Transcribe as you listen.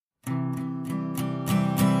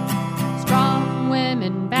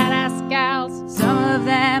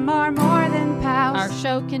them are more than pals. Our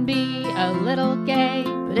show can be a little gay,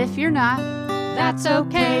 But if you're not, that's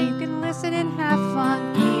okay. you can listen and have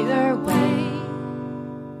fun either way.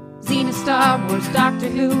 Xena, Star Wars, Doctor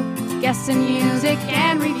Who, guests and music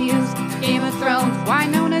and reviews. Game of Thrones,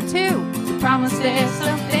 Winona too. We promise there's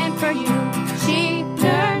something for you. She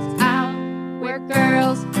nerds out. We're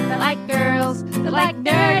girls that like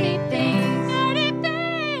nerdy things. Nerdy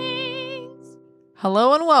things.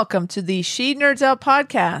 Hello and welcome to the She Nerds Out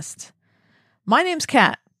podcast. My name's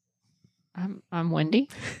Kat. I'm Wendy.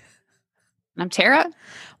 I'm Tara.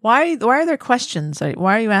 Why are there questions?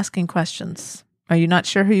 Why are you asking questions? Are you not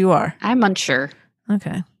sure who you are? I'm unsure.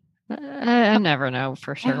 Okay. I never know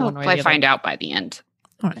for sure. I hope one way or I the find other. out by the end.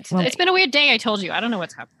 All right. Well, It's been a weird day. I told you. I don't know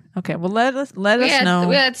what's happening. okay. Well, let us know.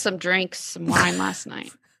 We had some drinks, some wine last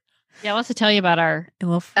night. Yeah, let's tell you about our A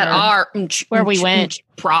little At further. our Where we went.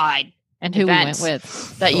 Pride and who events we went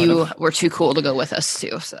with. that sort you of. were too cool to go with us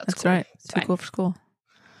too. So That's cool. right. It's Too fine. cool for school.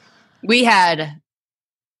 We had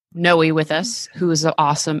Noe with us, who was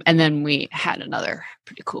awesome, and then we had another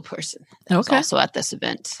pretty cool person that was Okay. also at this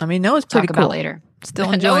event. I mean, Noah's Talk pretty about cool. later. Still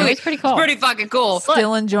Noah enjoying. is It's pretty cool. Pretty fucking cool.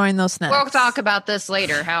 Still enjoying those snacks. We'll talk about this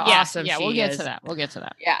later. How Yeah, awesome yeah, she we'll get is. to that. We'll get to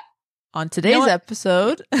that. Yeah. On today's what?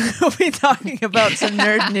 episode, we'll be talking about some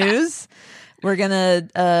nerd news. We're going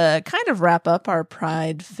to kind of wrap up our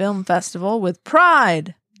Pride Film Festival with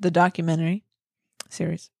Pride, the documentary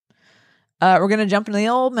series. We're going to jump into the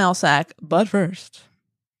old mail sack. But first,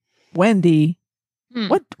 Wendy, Hmm.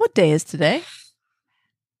 what day is today?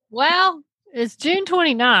 Well, it's June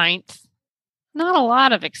 29th. Not a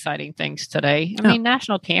lot of exciting things today. I Oh. mean,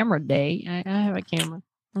 National Camera Day. I have a camera.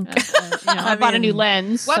 Okay. I bought a new mean,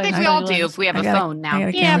 lens. Well, I so think I we got a all new do lens. if we have I a gotta- phone now. I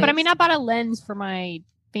gotta- Yeah, but I mean, I bought a lens for my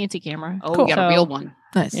fancy camera. Oh, Cool. you got a So, real one.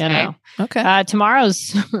 Nice. You know. Okay.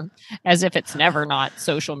 Tomorrow's, as if it's never not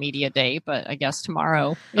social media day, but I guess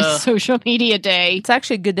tomorrow is Ugh. social media day. It's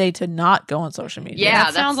actually a good day to not go on social media. Yeah,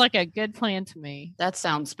 that sounds like a good plan to me. That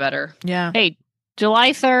sounds better. Yeah. Hey,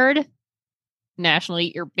 July 3rd, National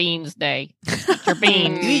Eat Your Beans Day. Eat your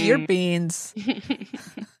beans. Eat your beans. Don't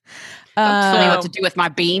tell me Uh, what to do with my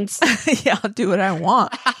beans. yeah, I'll do what I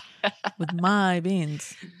want with my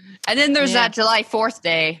beans. And then there's Yeah. that July 4th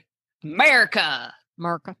day, America.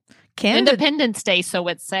 America. Canada, Independence Day, so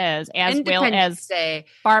it says, as well Independence as Day.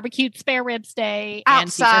 Barbecued Spare Ribs Day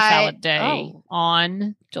and Caesar Outside. Salad Day Oh.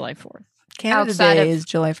 on July 4th. Canada outside Day of- is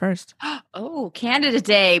July 1st. Oh, Canada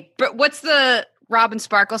Day. But what's the Robin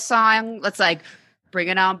Sparkle song? Let's like bring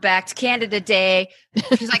it on back to Canada Day.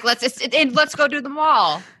 She's like, let's go to the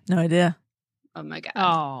mall. No idea. Oh my god.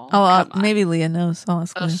 Oh. come on. Maybe Leah knows. I'll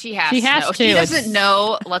ask Oh, Leah. she has. She to has know. to. She It's- doesn't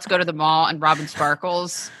know. Let's go to the mall and Robin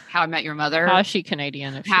Sparkles. How I Met Your Mother. How is she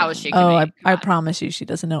Canadian? If How is she? Oh, I Canadian? promise you, she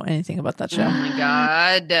doesn't know anything about that Oh show. my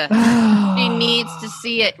god. She needs to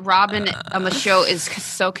see it. Robin on the show is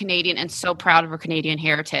so Canadian and so proud of her Canadian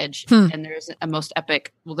heritage. And there's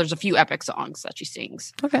there's a few epic songs that she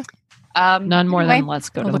sings. Okay. None more Anyway, than let's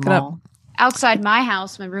go I'll to look the it up. mall. outside my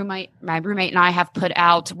house, my roommate and I have put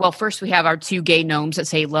out. Well, first we have our two gay gnomes that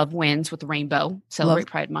say "Love Wins" with the rainbow. Celebrate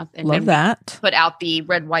Pride Month, and Love then that. we put out the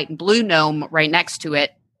red, white, and blue gnome right next to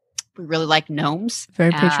it. We really like gnomes.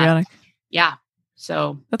 Very patriotic. Yeah.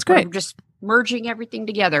 So That's great. We're just merging everything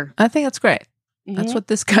together. I think that's great. That's Mhm. what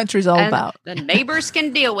this country's all And about. the neighbors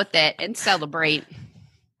can deal with it and celebrate.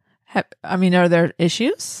 I mean, are there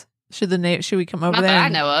issues? Should we come over Not there? that I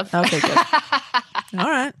and- know of. Okay, good. All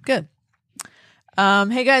right, good.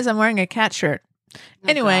 Hey guys, I'm wearing a cat shirt.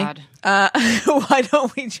 Anyway, God. why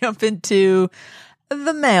don't we jump into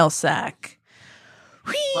the mail sack?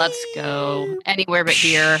 Let's go anywhere but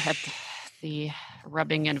here at the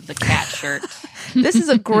rubbing end of the cat shirt. This is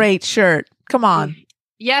a great shirt. Come on.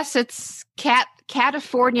 Yes, it's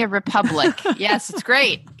California Republic. Yes, it's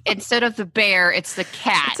great. Instead of the bear, it's the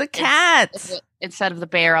cat. It's a cat. Instead of the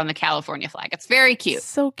bear on the California flag. It's very cute.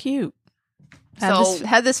 So cute. So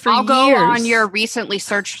Had this for I'll years. go on your recently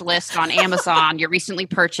searched list on Amazon, your recently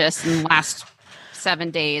purchased in the last 7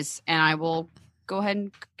 days, and I will go ahead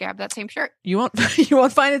and grab that same shirt. You won't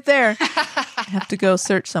find it there. You have to go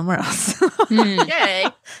search somewhere else. Yay.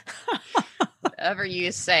 Whatever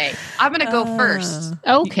you say. I'm going to go first.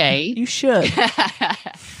 Okay. You should.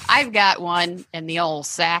 I've got one in the old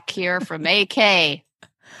sack here from AK.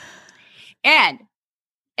 And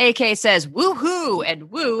AK says, woohoo, and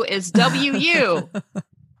woo is WU.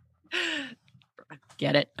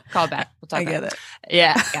 Get it? Call back. We'll talk I about get it.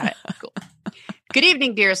 Yeah, got it. Cool. Good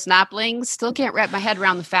evening, dear Snaplings. Still can't wrap my head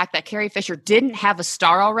around the fact that Carrie Fisher didn't have a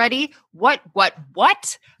star already. What?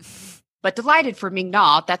 But delighted for Ming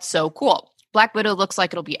Na. That's so cool. Black Widow looks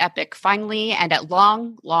like it'll be epic. Finally, and at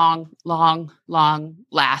long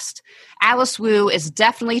last, Alice Wu is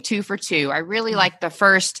definitely 2 for 2. I really like the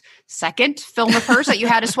second film of hers that you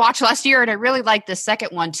had us watch last year, and I really like the second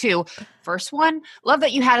one too. First one, love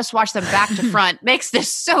that you had us watch them back to front. Makes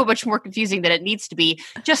this so much more confusing than it needs to be,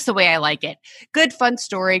 just the way I like it. Good, fun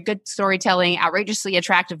story, good storytelling, outrageously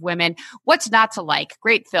attractive women. What's not to like?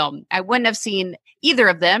 Great film. I wouldn't have seen either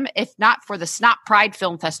of them if not for the Snot Pride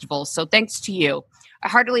Film Festival, so thanks to you. I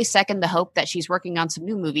heartily second the hope that she's working on some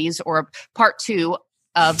new movies or a part 2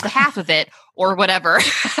 of the half of it or whatever.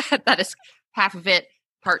 That is half of it,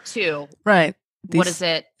 part 2. Right. What is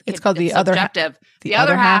it? It's called the other subjective. The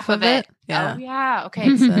other half of it. Yeah. Oh, yeah. Okay.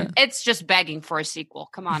 It's It's just begging for a sequel.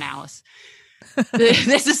 Come on, Alice.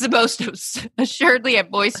 This is the most assuredly a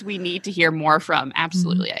voice we need to hear more from.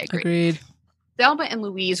 Absolutely. I agree. Agreed. Thelma and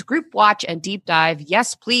Louise group watch and deep dive.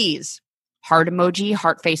 Yes, please. Heart emoji,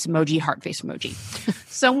 heart face emoji, heart face emoji.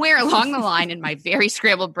 Somewhere along the line in my very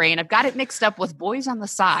scrambled brain, I've got it mixed up with Boys on the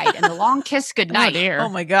Side and The Long Kiss Goodnight. Oh, dear. Oh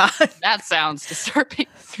my God. That sounds disturbing.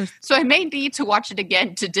 So I may need to watch it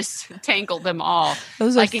again to disentangle them all.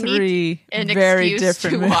 Those are Like, I need three An very excuse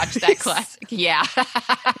different to movies. watch that classic. Yeah.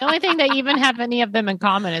 The only thing they even have any of them in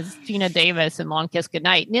common is Gina Davis and Long Kiss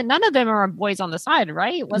Goodnight. None of them are Boys on the Side,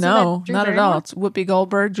 right? No, that Drew not at Barrymore? all. It's Whoopi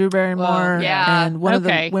Goldberg, Drew Barrymore, Well, yeah. and one of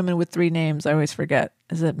Okay. the women with 3 names. I always forget.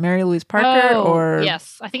 Is it Mary Louise Parker Oh, or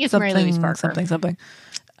yes, I think it's something? Mary Louise Parker. Something.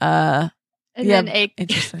 And Yeah, then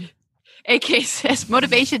interesting. AK says,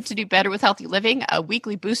 motivation to do better with healthy living. A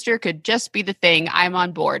weekly booster could just be the thing. I'm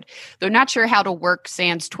on board. Though not sure how to work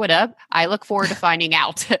sans Twitter. I look forward to finding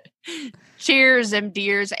out. Cheers,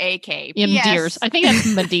 MDeers, AK. Deers. I think that's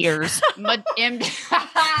Madeers.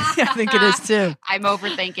 I think it is too. I'm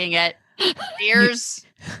overthinking it. Deers.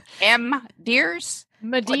 Deers?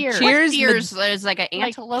 Madeers. Cheers, Deers is like an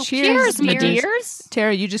antelope. cheers, Cheers, Madeers. Madeers.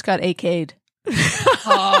 Tara, you just got AK'd.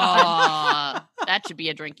 Oh, that should be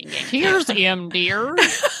a drinking game. Cheers, Deer.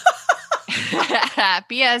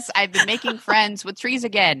 P.S. I've been making friends with trees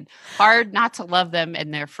again. Hard not to love them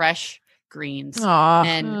in their fresh greens. Aw.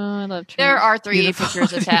 And I love trees. there are 3 Beautiful.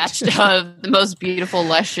 pictures attached of the most beautiful,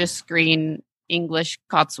 luscious green English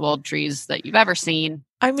Cotswold trees that you've ever seen.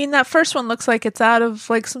 I mean, that first one looks like it's out of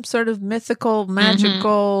like some sort of mythical,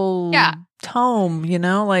 magical Yeah. tome, you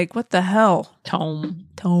know? Like, what the hell? Tome.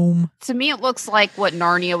 Tome. To me, it looks like what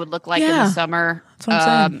Narnia would look like in Yeah. the summer. That's what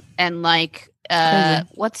I'm saying. And like, Crazy.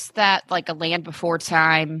 what's that? Like a Land Before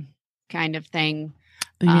Time kind of thing.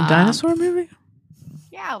 You mean dinosaur movie?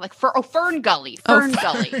 Yeah, like Fern Gully. Oh, Fern Fern.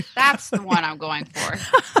 Gully. That's the one I'm going for.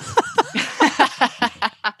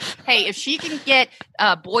 Hey, if she can get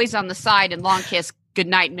Boys on the Side and Long Kiss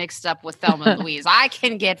Goodnight mixed up with Thelma and Louise, I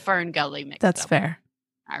can get Fern Gully mixed That's up. fair.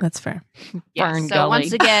 All right. That's fair. Yeah, Fern so Gully.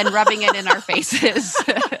 once again, rubbing it in our faces.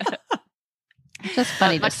 Just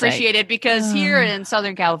funny to Much say. appreciated because here in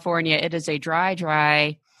Southern California, it is a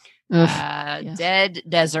dry, Ugh. dead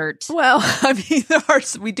desert. Well, I mean,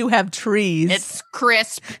 we do have trees. It's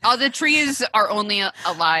crisp. Oh, the trees are only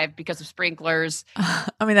alive because of sprinklers.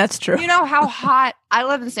 I mean, that's true. You know how hot I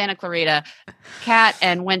live in Santa Clarita. Kat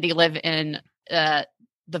and Wendy live in the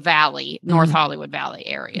Valley, North Hollywood Valley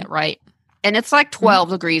area, right? And it's like 12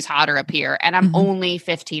 degrees hotter up here, and I'm only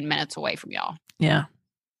 15 minutes away from y'all. Yeah.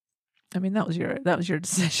 I mean, that was your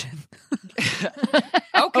decision.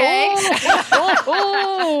 Okay.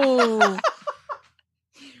 Oh.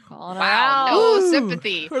 Calling her Wow, out. no Ooh.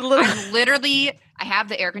 sympathy. We're a little- I'm literally, I have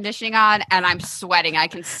the air conditioning on, and I'm sweating. I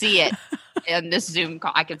can see it in this Zoom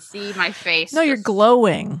call. I can see my face. No, you're Just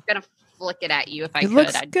glowing. gonna flick it at you if I It could.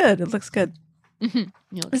 looks I'd good. It looks good. You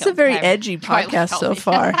look It's a very Okay. edgy Twilight podcast so Zone.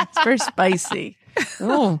 far. It's very spicy.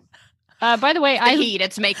 Oh. By the way, the I heat,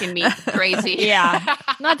 it's making me crazy. Yeah.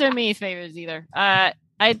 not doing me favors either. I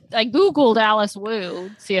googled Alice Wu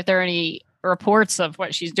to see if there are any reports of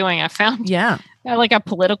what she's doing. I found Yeah. like a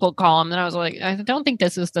political column, and I was like, I don't think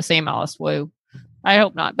this is the same Alice Wu. I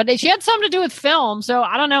hope not. But she had something to do with film, so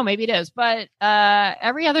I don't know. Maybe it is. But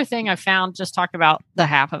every other thing I found just talked about the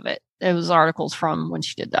half of it. It was articles from when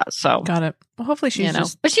she did that. So Got it. Well, hopefully she's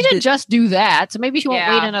just. but she didn't just do that, so maybe she won't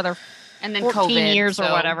Yeah. wait another And then 14 COVID years or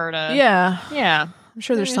so- whatever to. Yeah. Yeah. I'm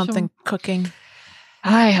sure there's There's some- something cooking.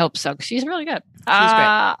 I hope so. 'Cause she's really good. She's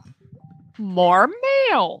great. More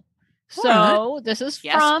mail. So All this is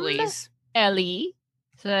Yes, from please. Ellie.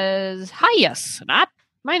 Says, hi, yes, not.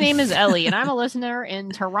 My name is Ellie, and I'm a listener in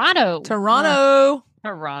Toronto. Toronto.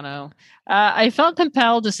 Toronto. I felt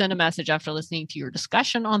compelled to send a message after listening to your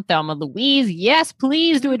discussion on Thelma Louise. Yes,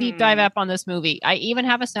 please do a deep dive up on this movie. I even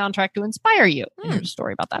have a soundtrack to inspire you. Here's a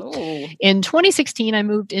story about that. Ooh. In 2016, I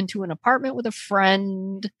moved into an apartment with a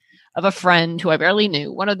friend of a friend who I barely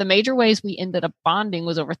knew. One of the major ways we ended up bonding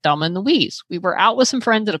was over Thelma and Louise. We were out with some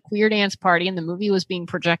friends at a queer dance party, and the movie was being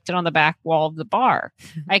projected on the back wall of the bar.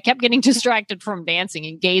 I kept getting distracted from dancing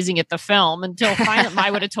and gazing at the film until finally,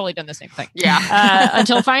 I would have totally done the same thing. Yeah.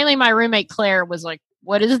 Until finally my roommate Claire was like,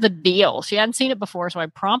 what is the deal? She hadn't seen it before, so I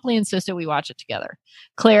promptly insisted we watch it together.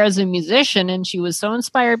 Claire is a musician, and she was so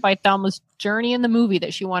inspired by Thelma's journey in the movie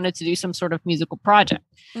that she wanted to do some sort of musical project.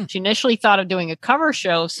 She initially thought of doing a cover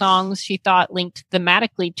show of songs she thought linked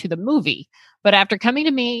thematically to the movie. But after coming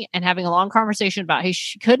to me and having a long conversation about how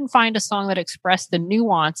she couldn't find a song that expressed the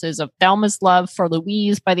nuances of Thelma's love for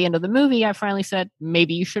Louise by the end of the movie, I finally said,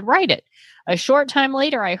 maybe you should write it. A short time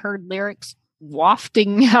later, I heard lyrics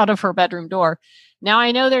wafting out of her bedroom door. Now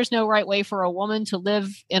I know there's no right way for a woman to live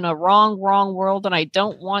in a wrong world, and I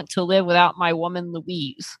don't want to live without my woman,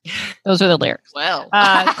 Louise. Those are the lyrics. Well,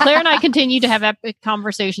 Claire and I continued to have epic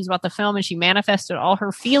conversations about the film, and she manifested all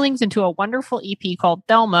her feelings into a wonderful EP called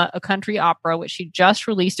Thelma, a country opera, which she just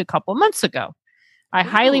released a couple months ago. I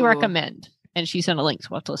highly Ooh. recommend. And she sent a link, so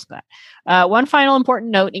we'll have to listen to that. One final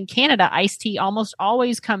important note. In Canada, iced tea almost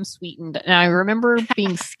always comes sweetened. And I remember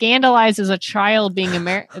being scandalized as a child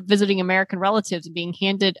visiting American relatives and being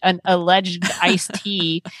handed an alleged iced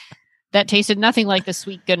tea that tasted nothing like the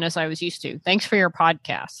sweet goodness I was used to. Thanks for your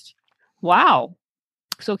podcast. Wow.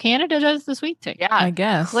 So Canada does the sweet tea. yeah. I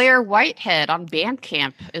guess. Claire Whitehead on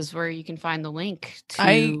Bandcamp is where you can find the link to.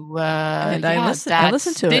 I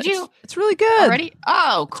listened to it. Did you It's really good. already?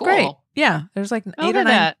 Oh, It's cool. great. Yeah, there's like Look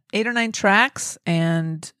at eight or nine tracks,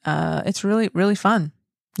 and it's really, really fun.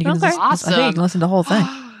 You can Okay. I think you can listen to the whole thing.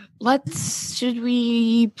 Should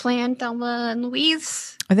we plan Thelma and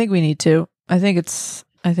Louise? I think we need to. I think it's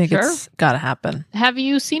Sure. got to happen. Have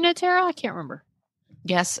you seen it, Tara? I can't remember.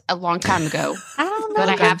 Yes, a long time ago. I don't But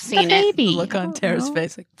I have seen it. The look on Tara's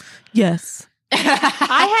face, like, yes.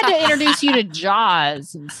 I had to introduce you to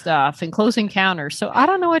Jaws and stuff and Close Encounters, so I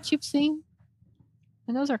don't know what you've seen.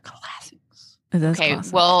 And those are classics. It is Okay,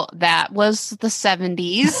 classic. well, that was the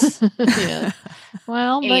 70s. Yeah.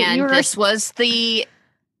 Well, but you and were this was the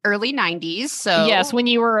early 90s. So, yes, when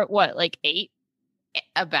you were what, like 8?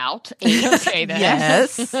 about 8. Okay, then.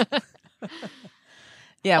 Yes.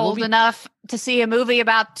 Yeah, Old enough to see a movie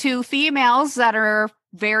about two females that are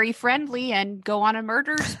very friendly and go on a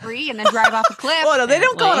murder spree and then drive off a cliff. Oh no, they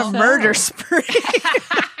don't go on a Apparently murder so. spree.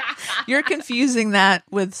 You're confusing that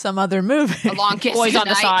with some other movie. A Long Kiss Boys on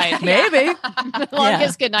the Goodnight. Side. Maybe. Long Yeah.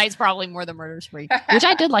 Kiss Goodnight's probably more than Murder Spree, which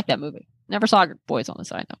I did like that movie. Never saw Boys on the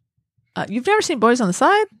Side, though. You've never seen Boys on the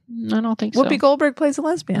Side? I don't think so. Whoopi Goldberg plays a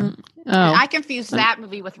lesbian. Oh. I confused that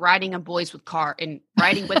movie with Riding with Boys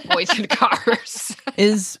in Cars.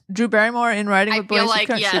 Is Drew Barrymore in Riding I with feel Boys? like, in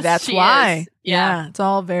Cars? yes, See, that's she why. is. Yeah. It's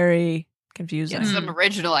all very confusing. Get some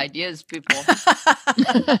original ideas, people.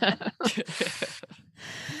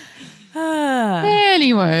 Ah.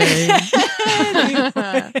 Anyway.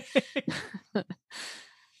 Anyway.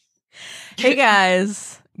 Hey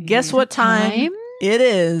guys, guess what time it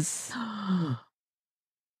is?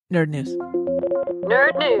 Nerd news.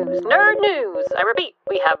 Nerd news. Nerd news. I repeat,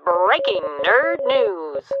 we have breaking nerd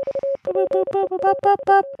news.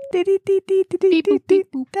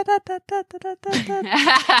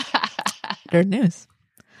 Nerd news.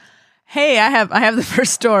 Hey, I have the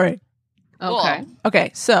first story. Okay.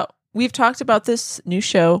 Okay, so we've talked about this new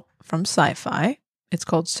show from Sci-Fi. It's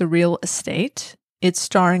called Surreal Estate. It's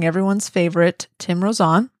starring everyone's favorite Tim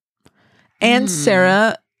Rozon and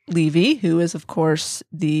Sarah Levy, who is, of course,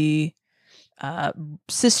 the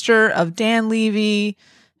sister of Dan Levy,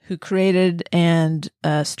 who created and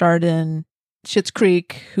starred in Schitt's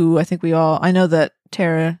Creek, who I think I know that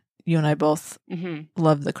Tara, you and I both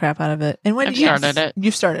love the crap out of it. And when I've started it.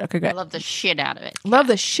 You've started. Okay, I great. love the shit out of it. Love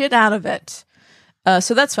the shit out of it.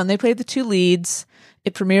 So that's fun. They played the two leads.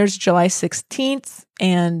 It premieres July 16th,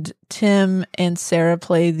 and Tim and Sarah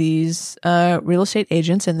play these real estate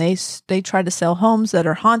agents, and they try to sell homes that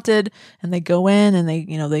are haunted, and they go in and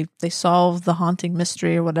they solve the haunting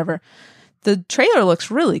mystery or whatever. The trailer looks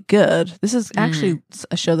really good. This is actually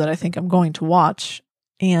a show that I think I'm going to watch,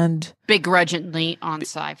 and Begrudgingly on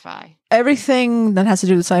Sci-Fi. everything that has to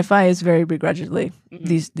do with sci-fi is very begrudgingly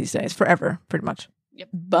these days, forever, pretty much. Yep.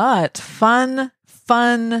 But fun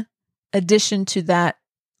addition to that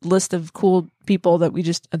list of cool people that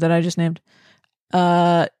I just named.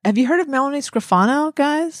 Have you heard of Melanie Scrofano,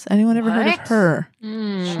 guys? Anyone ever heard of What? her? I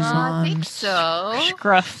on- think so.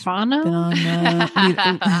 Scrofano?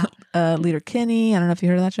 Been on Leader Kinney. I don't know if you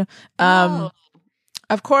heard of that show.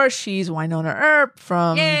 Of course, she's Winona Earp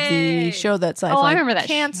from Yay! the show that Sci-Fi Oh, I remember that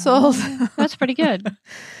canceled. That's pretty good.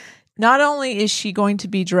 Not only is she going to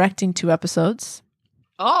be directing 2 episodes,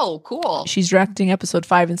 Oh, cool. She's directing episode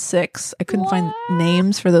 5 and 6. I couldn't find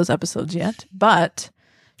names for those episodes yet, but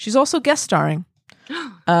she's also guest starring.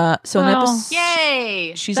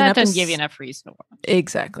 Yay! She's That doesn't give you enough reason to watch.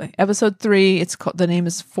 Exactly. Episode 3. It's called. The name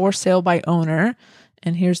is For Sale by Owner,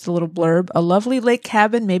 and here's the little blurb: a lovely lake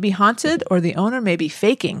cabin may be haunted, or the owner may be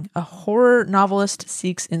faking. A horror novelist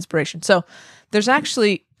seeks inspiration. So there's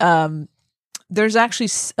actually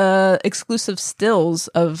exclusive stills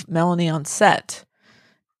of Melanie on set,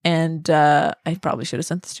 and I probably should have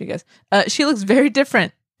sent this to you guys. She looks very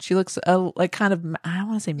different. She looks like kind of, I don't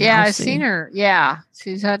want to say mousy. Yeah, I've seen her. Yeah,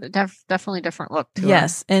 she's had a definitely different look to her.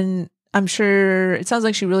 Yes, and I'm sure it sounds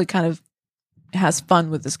like she really kind of has fun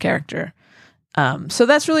with this character. So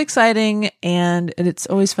that's really exciting, and it's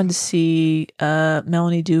always fun to see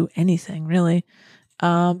Melanie do anything, really.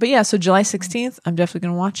 But yeah, so July 16th, I'm definitely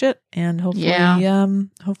going to watch it, and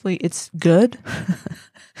hopefully it's good.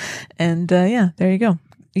 And yeah, there you go.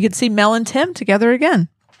 You get to see Mel and Tim together again.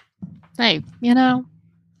 Hey,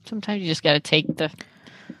 sometimes you just got to take the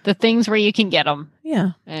things where you can get them.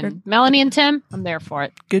 Yeah. And Melanie and Tim, I'm there for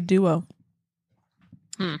it. Good duo.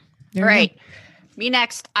 All right. Me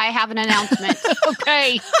next. I have an announcement.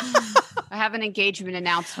 Okay. I have an engagement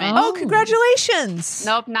announcement. Oh, congratulations.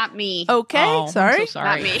 Nope, not me. Okay. Oh, I'm sorry. so sorry.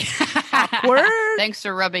 Not me. Awkward. Thanks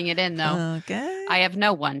for rubbing it in, though. Okay. I have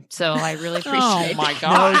no one, so I really appreciate Oh it. my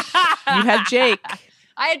gosh. You have Jake.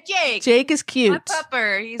 I had Jake. Jake is My cute.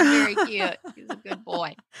 pupper. He's very cute. He's a good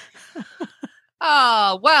boy.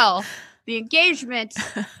 Oh, well, the engagement,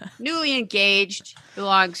 newly engaged,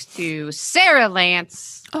 belongs to Sarah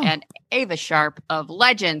Lance and Ava Sharp of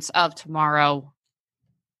Legends of Tomorrow.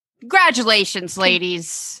 Congratulations,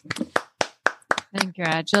 ladies.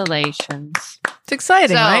 Congratulations. It's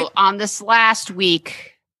exciting, So right? on this last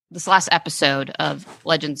episode of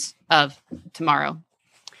Legends of Tomorrow,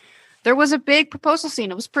 there was a big proposal scene.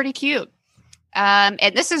 It was pretty cute. And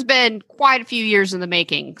this has been quite a few years in the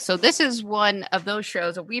making. So this is one of those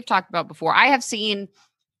shows that we've talked about before. I have seen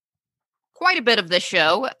quite a bit of this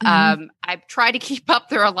show. I've tried to keep up.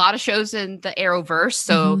 There are a lot of shows in the Arrowverse.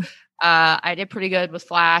 So I did pretty good with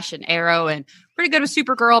Flash and Arrow, and pretty good with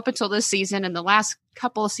Supergirl up until this season. And the last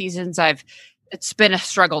couple of seasons, it's been a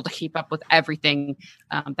struggle to keep up with everything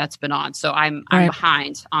that's been on. So I'm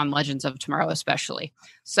behind on Legends of Tomorrow, especially.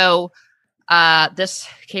 So this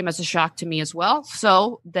came as a shock to me as well.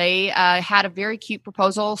 So they had a very cute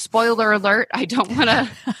proposal. Spoiler alert. I don't want to,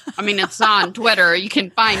 it's on Twitter. You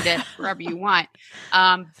can find it wherever you want.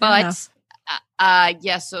 So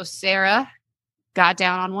Sarah got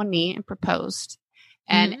down on one knee and proposed.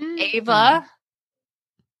 And Ava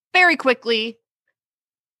very quickly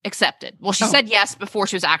accepted. Well, she said yes before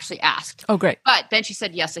she was actually asked. Oh, great. But then she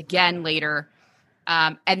said yes again later.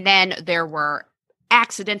 And then there were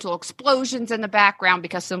accidental explosions in the background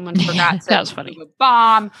because someone forgot that was funny. a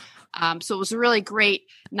bomb. So it was a really great,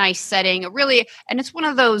 nice setting. And it's one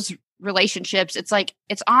of those relationships. It's like,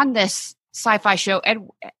 it's on this sci-fi show, and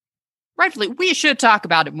rightfully, we should talk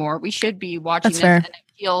about it more. We should be watching this. And it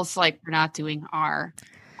feels like we're not doing our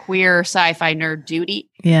queer sci-fi nerd duty.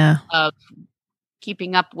 Yeah. Of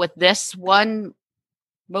keeping up with this one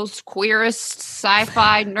most queerest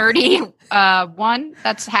sci-fi nerdy one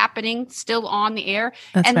that's happening still on the air.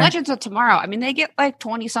 That's and fair. Legends of Tomorrow, they get like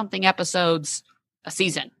 20 something episodes a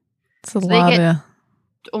season. It's a lot. get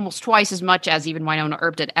almost twice as much as even Winona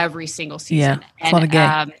Earp did every single season. Yeah, it's a lot of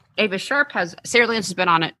gay. Ava Sharp Sarah Lance has been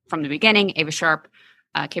on it from the beginning. Ava Sharp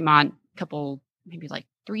came on a couple, maybe like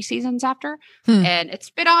 3 seasons after. And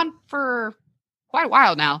it's been on for quite a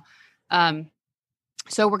while now.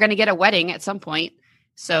 So we're going to get a wedding at some point.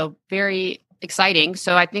 So very exciting.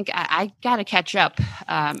 So I think I got to catch up.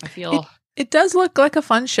 I feel it does look like a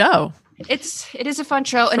fun show. It is a fun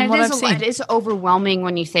show, and it is overwhelming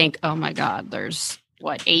when you think, oh my God, there's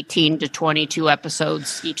 18 to 22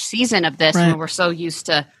 episodes each season of this. Right. And we're so used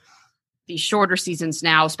to these shorter seasons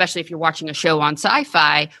now, especially if you're watching a show on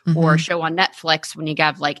Sci-Fi or a show on Netflix, when you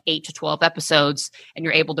have like 8 to 12 episodes and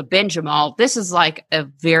you're able to binge them all. This is like a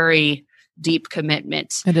very deep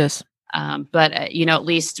commitment. It is. But at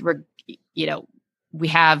least we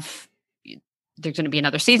have, there's going to be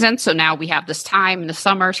another season. So now we have this time in the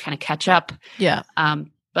summer to kind of catch up. Yeah.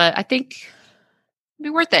 But I think it'll be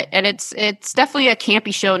worth it. And it's definitely a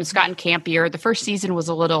campy show, and it's gotten campier. The first season was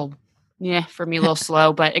a little, for me, a little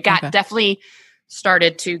slow, but it got definitely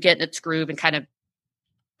started to get in its groove and kind of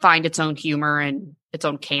find its own humor and its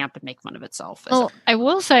own camp and make fun of itself. Well, I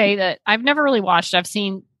will say that I've never really watched. I've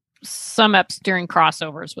seen some eps during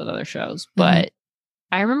crossovers with other shows, but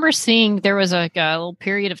I remember seeing there was like a little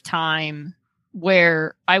period of time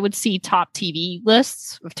where I would see top TV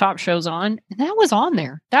lists of top shows on, and that was on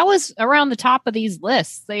there. That was around the top of these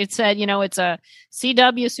lists. They had said, it's a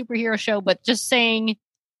CW superhero show, but just saying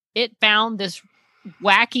it found this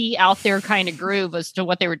wacky out there kind of groove as to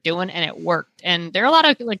what they were doing, and it worked. And there are a lot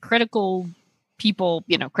of critical people,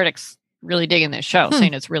 critics really digging this show,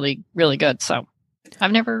 saying it's really, really good. So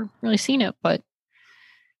I've never really seen it, but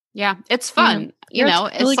yeah, it's fun. It's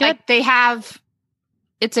really like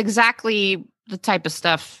it's exactly the type of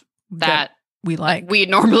stuff that we we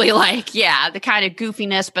normally like. Yeah, the kind of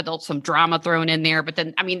goofiness, but there's some drama thrown in there. But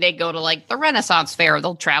then, they go to the Renaissance Fair.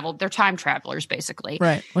 They'll travel. They're time travelers, basically.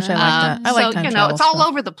 Right. Which I like that. I like time travel it's all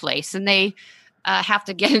over the place, and they have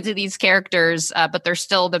to get into these characters, but they're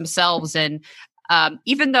still themselves. And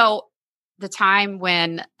even though the time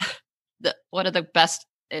when one of the best,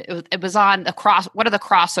 it was on one of the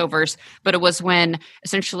crossovers, but it was when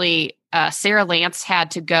essentially Sarah Lance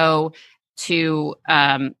had to go to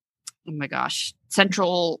oh my gosh, not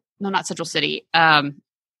Central City,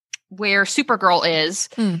 where Supergirl is,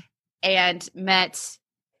 and met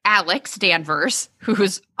Alex Danvers,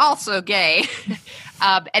 who's also gay.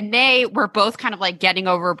 And they were both kind of getting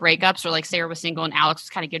over breakups, or Sarah was single and Alex was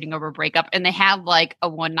kind of getting over a breakup, and they had a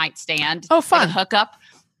one night stand. Oh, fun. A hookup.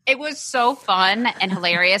 It was so fun and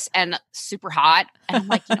hilarious and super hot. And I'm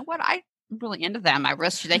like, you know what? I'm really into them. I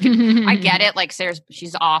get it.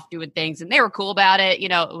 She's off doing things, and they were cool about it. It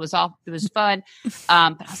was fun. But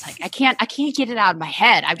I was like, I can't get it out of my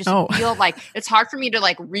head. I just feel like it's hard for me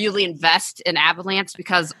to really invest in Avalanche,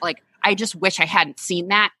 because I just wish I hadn't seen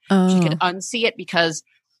that. She could unsee it, because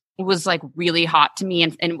it was really hot to me.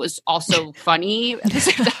 And it was also funny at the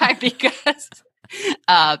same time, because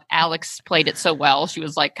Alex played it so well. She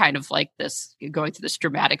was kind of this, going through this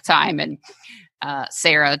dramatic time, and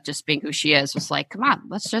Sarah, just being who she is, was like, come on,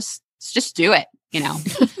 let's just do it,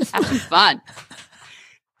 have some fun.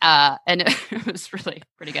 And it was really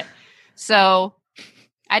pretty good. So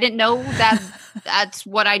I didn't know that that's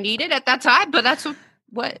what I needed at that time, but that's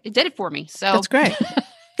what it did it for me. So that's great.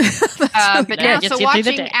 But now, so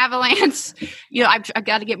watching Avalanche, I've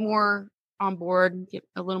got to get more on board, get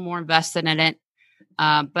a little more invested in it.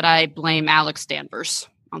 But I blame Alex Danvers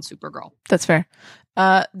on Supergirl. That's fair.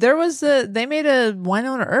 There was they made a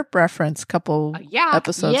Winona Earp reference a couple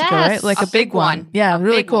episodes ago, right? A big one. Yeah,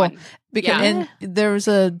 really cool. And there was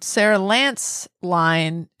a Sarah Lance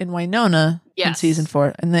line in Winona in season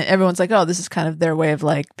 4, and then everyone's like, "Oh, this is kind of their way of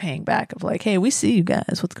paying back of hey, we see you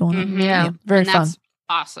guys. What's going on?" Yeah, very fun. That's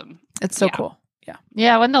awesome. It's so cool.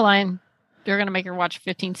 Yeah. When the line, they're going to make her watch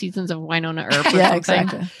 15 seasons of Winona Earp. Yeah,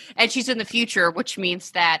 exactly. And she's in the future, which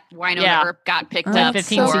means that Winona Earp got picked up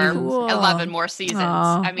 15 for seasons. 11 more seasons.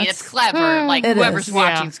 Aww, I mean, it's clever. Whoever's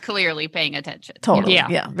watching is clearly paying attention. Totally.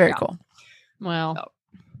 Yeah. Very cool. Well,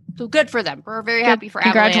 so good for them. We're very happy for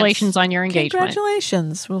Avalanche. Congratulations on your engagement.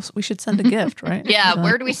 Congratulations. We should send a gift, right? Yeah.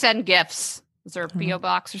 Where do we send gifts? Is there a P.O.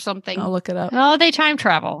 box or something? I'll look it up. Oh, they time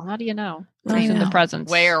travel. How do you know? Who's in the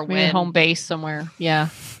presents? Where? Maybe when? Home base somewhere. Yeah.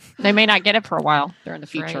 They may not get it for a while. They're in the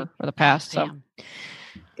future or the past. So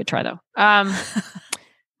good try though.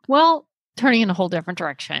 Well, turning in a whole different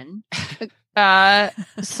direction.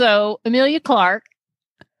 So Emilia Clarke,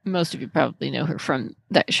 most of you probably know her from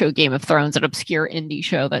that show Game of Thrones, an obscure indie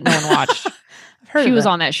show that no one watched. She was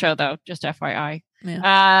on that show though, just FYI.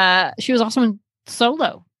 Yeah. She was also in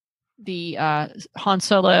Solo, the Han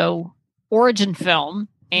Solo origin film,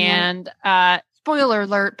 and spoiler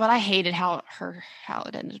alert, but I hated how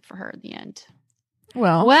it ended for her in the end.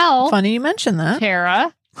 Well, funny you mentioned that.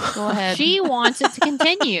 Tara, go ahead. She wants it to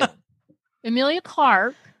continue. Emilia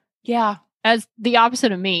Clarke, as the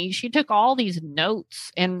opposite of me, she took all these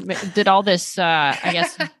notes and did all this, I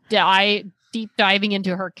guess, deep diving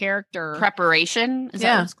into her character. Preparation? Is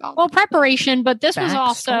that what it's called? Well, preparation, but this was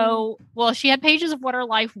also, she had pages of what her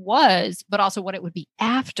life was, but also what it would be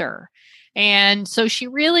after. And so she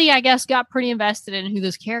really, I guess, got pretty invested in who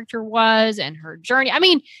this character was and her journey. I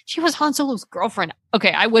mean, she was Han Solo's girlfriend.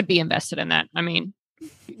 Okay, I would be invested in that. I mean,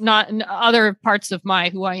 not in other parts of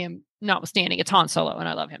who I am, notwithstanding, it's Han Solo and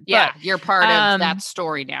I love him. Yeah, but, you're part of that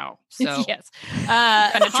story now. So yes.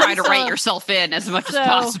 Kind of try to write yourself in as much as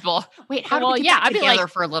possible. Wait, how do we get that together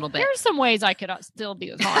for a little bit? There's some ways I could still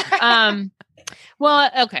be with Han. Well,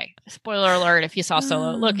 okay. Spoiler alert if you saw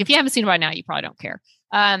Solo. Look, if you haven't seen it by now, you probably don't care.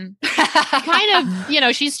 Kind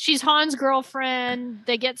of, she's Han's girlfriend.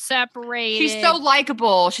 They get separated. She's so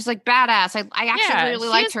likable. She's badass. I actually really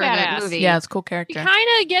liked her in the movie. Yeah, it's a cool character. She kind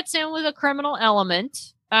of gets in with a criminal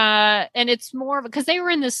element. And it's more of because they were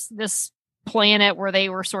in this planet where they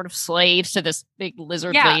were sort of slaves to this big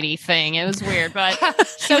lizard Yeah. lady thing. It was weird, but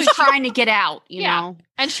She was trying to get out, you Yeah. know.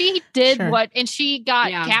 and she did Sure. and she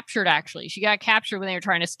got Yeah. captured. Actually, she got captured when they were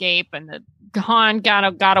trying to escape, and the Han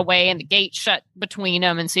got away, and the gate shut between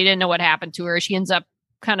them, and so you didn't know what happened to her. She ends up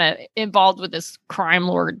kind of involved with this crime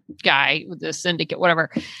lord guy with this syndicate,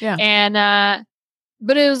 whatever. Yeah. And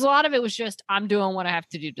but a lot of it was just I'm doing what I have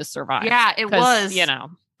to do to survive. Yeah, it 'Cause, was. you know.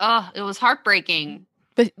 Oh, it was heartbreaking.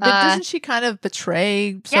 But Uh, doesn't she kind of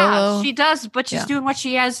betray Solo? Yeah, she does, but she's Yeah. doing what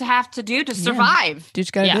she has to have to do to Yeah. survive.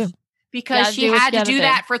 Dude's got to Yeah. do. Because Yeah, she do what had you to gotta do do.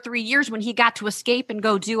 that for 3 years when he got to escape and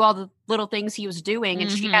go do all the little things he was doing,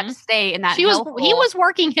 and she had to stay in that. He was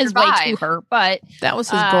working his way to survive. her, but That was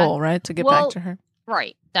his Uh, goal, right? To get well, back to her.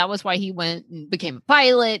 right. That was why he went and became a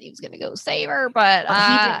pilot. He was going to go save her, but But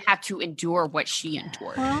he didn't have to endure what she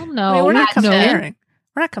endured. well, I no, mean, we're not no. comparing.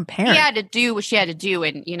 We're not comparing. He had to do what she had to do,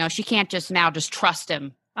 and she can't just now just trust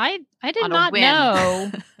him. I did On a not whim.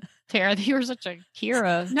 know, Tara, that you were such a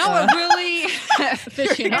Kira. No, it really.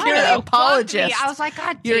 aficionado. You're an It bugged me. apologist. I was like,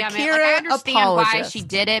 God You're a damn it! Like, I Kira understand why apologist. she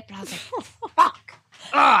did it, but I was like, fuck.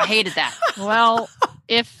 Oh, I hated that. Well,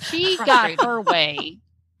 if she got Frustrating. her way,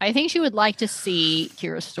 I think she would like to see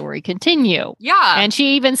Kira's story continue. Yeah, And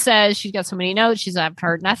she even says she's got so many notes. I've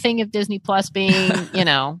heard nothing of Disney Plus being,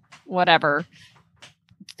 whatever,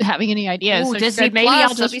 having any ideas. Ooh, So she Disney said, maybe Plus, I'll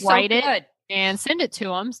that'd just be so write it good. and send it to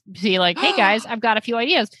them. Be like, hey guys, I've got a few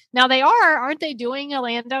ideas. Now aren't they doing a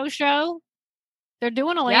Lando show? They're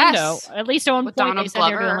doing a Lando. Yes. At least at one With point Donald they said they're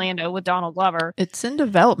doing Glover. Lando with Donald Glover. It's in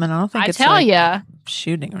development. I don't think I it's tell like ya,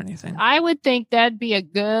 shooting or anything I would think that'd be a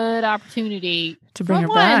good opportunity to bring for her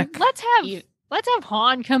one. back. Let's have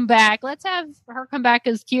Han come back. Let's have her come back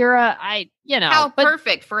as Kira. How but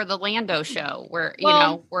perfect for the Lando show, where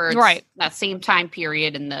Well, where it's right. that same time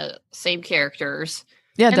period and the same characters.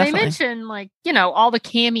 Yeah, and definitely. they mention all the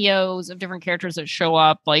cameos of different characters that show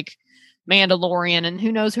up, like Mandalorian, and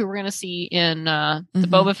who knows who we're going to see in the Mhm.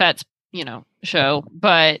 Boba Fett's show.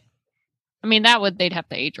 But I mean, they'd have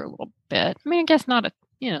to age her a little bit. I mean, I guess not a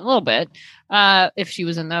little bit if she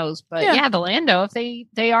was in those. But Yeah. yeah, the Lando, if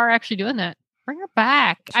they are actually doing that, bring her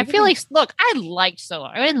back. She I could feel be- like look, I liked Solo.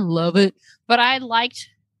 I didn't love it, but I liked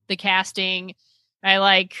the casting. I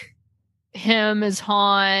like him as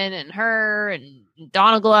Han and her and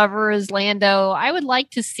Donald Glover as Lando. I would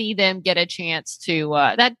like to see them get a chance to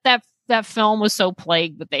that film was so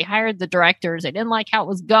plagued, but they hired the directors. They didn't like how it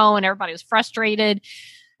was going. Everybody was frustrated.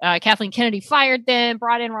 Kathleen Kennedy fired them,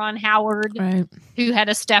 brought in Ron Howard, Right. who had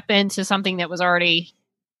to step into something that was already,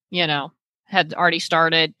 had already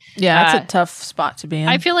started. Yeah, that's a tough spot to be in.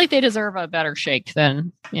 I feel like they deserve a better shake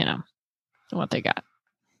than, what they got.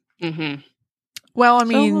 Mm-hmm. Well, I So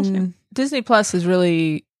we'll mean, Disney Plus has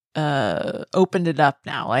really opened it up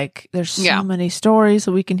now. Like, there's so Yeah. many stories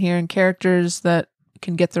that we can hear and characters that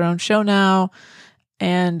can get their own show now.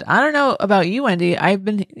 And I don't know about you, Wendy. I've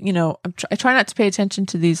been, I try not to pay attention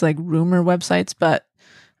to these like rumor websites, but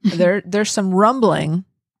there's some rumbling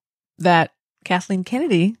that Kathleen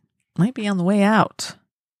Kennedy might be on the way out.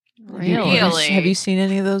 Really? Have you seen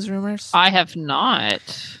any of those rumors? I have not.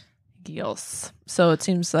 Yes. So it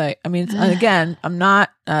seems like, I mean, again, I'm not,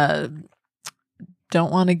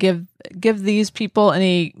 don't want to give these people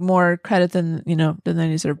any more credit than they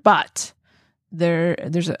deserve, but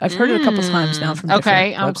I've heard it a couple times now from okay,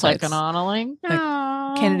 different I'm websites. clicking on a link. Like,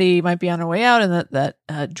 now. Kennedy might be on her way out, and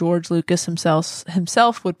that George Lucas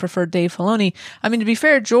himself would prefer Dave Filoni. I mean, to be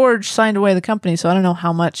fair, George signed away the company, so I don't know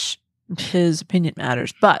how much his opinion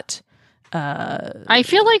matters, but I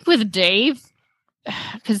feel like with Dave,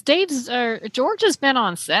 because George has been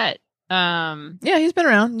on set. yeah, he's been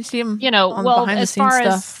around. You see him, on behind the as scenes far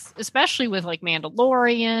stuff. as especially with like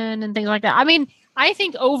Mandalorian and things like that. I mean, I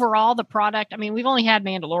think overall the product. I mean, we've only had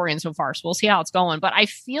Mandalorian so far, so we'll see how it's going. But I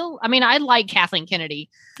like Kathleen Kennedy,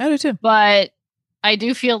 I do too. but I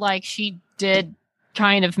do feel like she did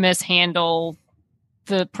kind of mishandle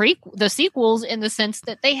the sequels in the sense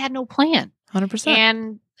that they had no plan. 100%.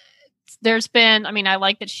 And there's been, I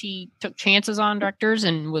like that she took chances on directors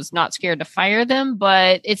and was not scared to fire them,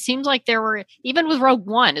 but it seems like there were, even with Rogue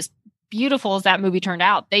One, as beautiful as that movie turned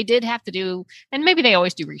out, they did have to do, and maybe they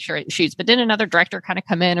always do reshoots, but didn't another director kind of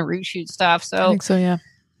come in and reshoot stuff? I So, think so, yeah.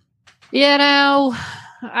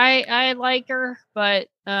 I like her, but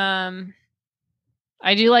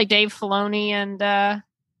I do like Dave Filoni and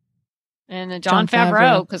Jon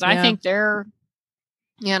Favreau, because I yeah. think they're,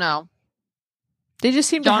 They just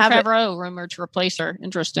seem to Jon have it. Favreau rumored to replace her.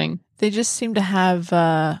 Interesting. They just seem to have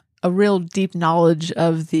a real deep knowledge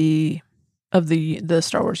of the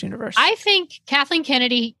Star Wars universe. I think Kathleen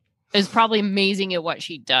Kennedy is probably amazing at what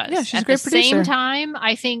she does. Yeah, she's a at great the same producer. time,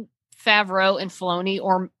 I think Favreau and Filoni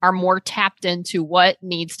are more tapped into what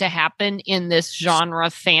needs to happen in this genre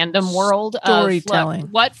fandom world of Storytelling.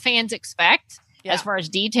 what fans expect Yeah. as far as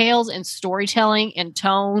details and storytelling and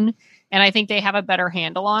tone. And I think they have a better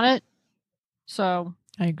handle on it. So,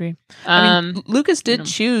 I agree. I mean, Lucas did you know.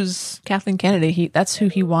 choose Kathleen Kennedy. That's who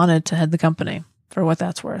he wanted to head the company, for what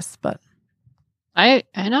that's worth. But I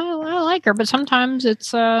know I like her, but sometimes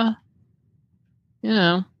it's time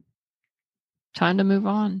to move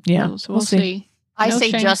on. Yeah, So we'll we'll see. see. I No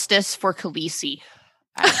say shame. justice for Khaleesi.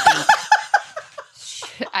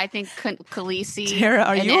 I think Khaleesi Tara,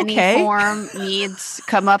 are in you any okay? form needs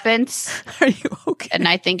comeuppance, are you okay? and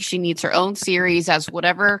I think she needs her own series as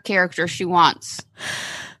whatever character she wants.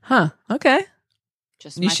 Huh. Okay.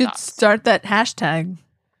 Just You my should thoughts. start that hashtag.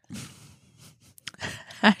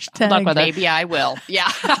 Good luck with it. Maybe I will. Yeah.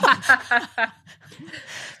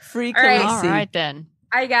 Free All right. All Khaleesi. right then.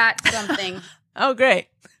 I got something. Oh, great.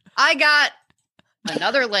 I got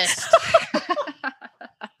another list.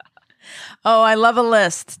 Oh, I love a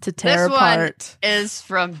list to tear This one apart. is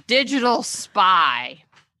from Digital Spy.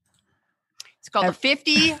 It's called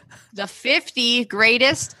the 50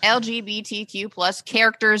 greatest LGBTQ plus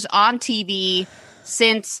characters on TV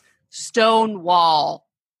since Stonewall.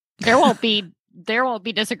 There won't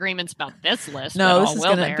be disagreements about this list. No, at this all, is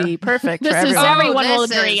will going to there? be perfect This for is everyone. everyone will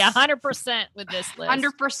this agree is 100% with this list.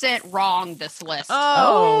 100% wrong, this list.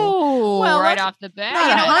 Oh, well, right that's off the bat. not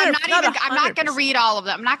You know what? 100 I'm not going to read all of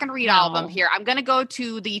them. I'm not going to read all of them No. here. I'm going to go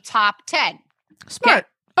to the top 10. Smart.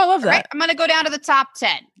 I love that. Right? I'm going to go down to the top 10.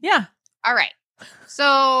 Yeah. All right. So,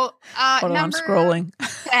 Hold on, I'm number scrolling.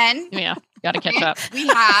 10, Yeah, got to catch up. we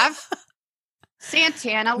have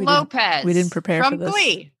Santana We didn't- Lopez. we didn't prepare from for this.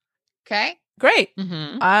 Glee. Okay. Great.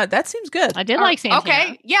 Hmm. That seems good. I did like Santana.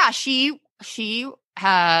 Okay. Yeah, she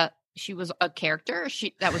was a character.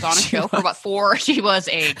 That was on a She show for about 4. She was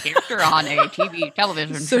a character on a TV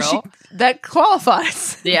television So show. that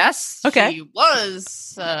qualifies. Yes. Okay. She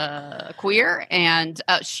was queer, and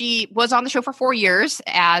she was on the show for 4 years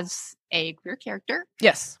as a queer character.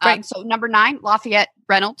 Yes. Great. So number 9, Lafayette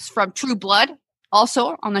Reynolds from True Blood,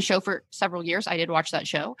 also on the show for several years. I did watch that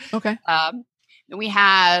show. Okay. Then we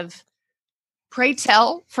have Pray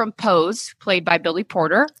Tell from Pose, played by Billy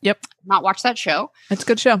Porter. Yep. Not watched that show. It's a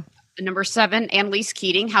good show. Number 7, Annalise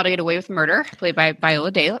Keating, How to Get Away with Murder, played by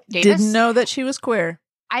Viola Davis. Didn't know that she was queer.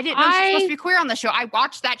 I didn't know she was supposed to be queer on the show. I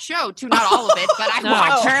watched that show too, not all of it, but I No,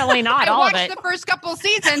 watched. apparently not I all of watched it. the first couple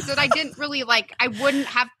seasons, and I didn't really like. I wouldn't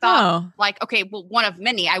have thought Oh. like, okay, well, one of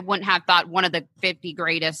many. I wouldn't have thought one of the 50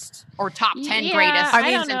 greatest or top 10 Yeah, greatest. I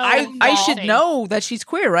mean, don't know. I should Well, know that she's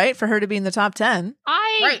queer, right? For her to be in the top 10.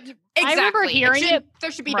 Right. Exactly. remember hearing it.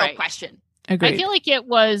 There should be Right. no question. Agreed. I feel like it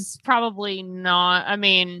was probably not. I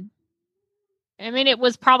mean, it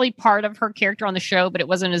was probably part of her character on the show, but it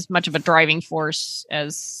wasn't as much of a driving force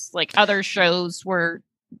as like other shows were.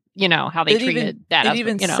 You know how they treated that. It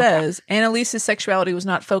even says Annalise's sexuality was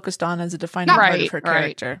not focused on as a defining part of Right, her right.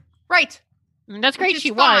 character. Right. I mean, that's Which great. is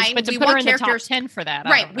She was, fine. but to We put her want in the top characters- 10 for that, I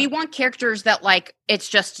Right. don't We know. want characters that like it's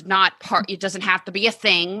just not part. It doesn't have to be a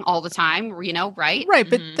thing all the time. You know, right? Right,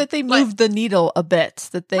 but Mhm. that they moved the needle a bit,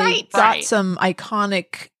 that they Right. got Right. some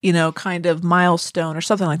iconic, kind of milestone or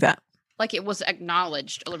something like that. Like it was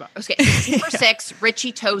acknowledged. Okay. Number 6,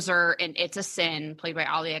 Richie Tozer in It's a Sin, played by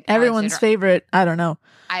Ali. Everyone's Alexander. favorite. I don't know.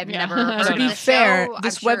 I've Yeah. never To heard To of be the fair, show.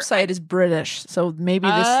 this I'm sure website is British, so maybe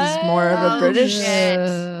this is more of a Oh, British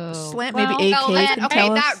shit. slant. Well, Maybe AK then, can okay,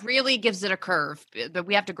 tell that us. really gives it a curve, but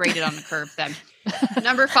we have to grade it on the curve then.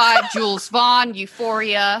 Number 5, Jules Vaughn,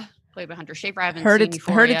 Euphoria, played by Hunter Schafer. I haven't Heard seen it.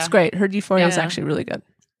 Euphoria. Heard it's great. Heard Euphoria is Yeah. actually really good.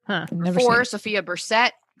 Huh. I've never seen 4, it. Sophia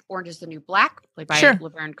Bursette, Orange is the New Black, played by Sure.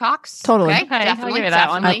 Laverne Cox. Totally. Okay, Okay, I'll definitely, give you that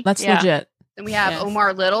one. definitely. That's Yeah. legit. Then we have Yes.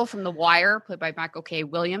 Omar Little from The Wire, played by Michael K.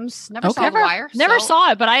 Williams. Never Okay. saw The Wire. Never so-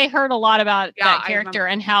 saw it, but I heard a lot about Yeah, that I character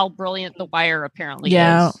and how brilliant The Wire apparently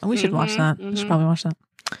Yeah, is. we should watch Mhm, that. We should mhm. probably watch that.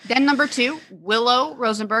 Then number 2, Willow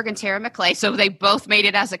Rosenberg and Tara McClay. So they both made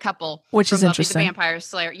it as a couple. Which from is Buffy interesting. The Vampire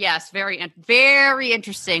Slayer. Yes, very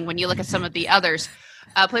interesting when you look at some of the others.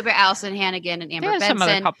 Played by Allison Hannigan and Amber There's Benson. some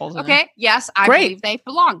other couples. in there. Okay, yes, I Great. believe they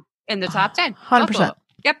belong in the top 10. 100%. Both of them.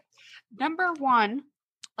 Yep. Number 1,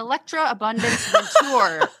 Electra Abundance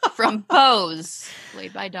Venture from Pose,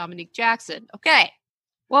 played by Dominique Jackson. Okay.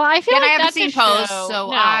 Well, I feel Again, like I haven't that's seen a Pose, show. so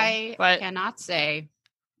No, I but cannot say.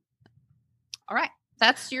 All right.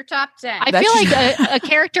 That's your top 10. I That's feel like a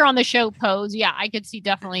character on the show Pose. Yeah, I could see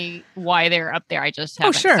definitely why they're up there. I just Oh,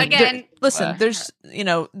 haven't sure. seen it. Again, Listen, there's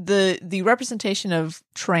the representation of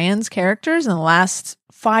trans characters in the last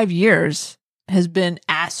 5 years has been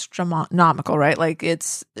astronomical, right? Like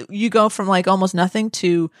you go from like almost nothing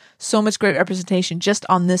to so much great representation just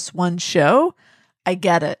on this one show. I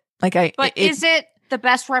get it. But is it the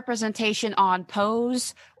best representation on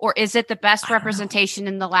Pose, or is it the best representation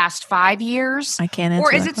in the last 5 years? I can't answer.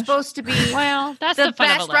 Or is that it question. supposed to be Well, that's the the fun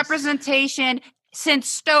of a best list. representation since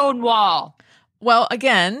Stonewall? Well,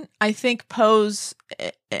 again, I think Pose,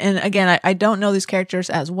 and again, I don't know these characters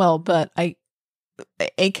as well, but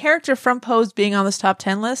a character from Pose being on this top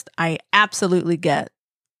 10 list, I absolutely get.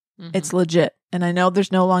 Mhm. It's legit. And I know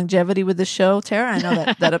there's no longevity with the show, Tara. I know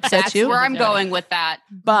that upsets That's you. where I'm going with that.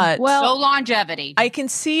 But Well, No longevity. I can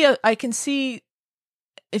see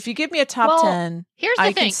if you give me a top Well, 10, Here's the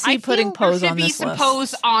I thing. can see I putting feel- Pose There should on be this some list.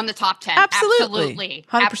 Pose on the top 10. Absolutely.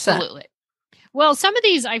 100%. Absolutely. Well, some of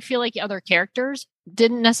these I feel like other characters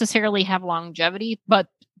didn't necessarily have longevity, but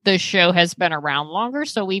the show has been around longer,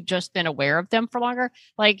 so we've just been aware of them for longer.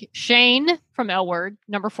 Like Shane from L Word,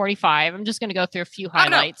 number 45. I'm just going to go through a few no.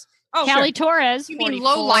 highlights. Oh, Callie Torres, You mean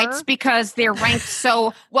 44. low lights because they're ranked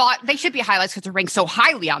so well? They should be highlights because they're ranked so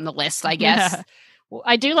highly on the list, I guess. Yeah. Well,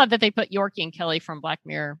 I do love that they put Yorkie and Kelly from Black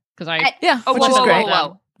Mirror because Yeah, Oh, which whoa, is whoa, great. whoa,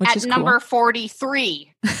 whoa. Which At is number cool.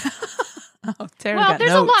 43, Oh, Tara well, got there's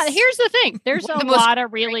notes. a lot. Here's the thing: there's a The most lot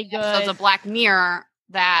of really episodes good. of Black Mirror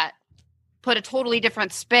that put a totally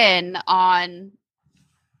different spin on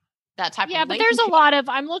that type Yeah, of but there's a relationship. lot of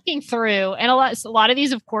I'm looking through, and a lot of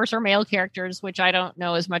these, of course, are male characters, which I don't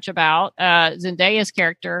know as much about. Zendaya's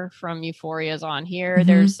character from Euphoria is on here. Mhm.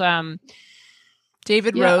 There's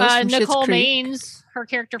David Rose from Schitt's Nicole Creek. Maines, her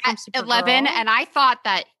character from At Supergirl. 11, and I thought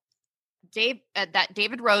that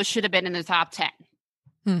David Rose should have been in the top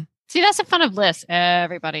 10. See, that's a fun of list.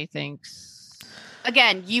 Everybody thinks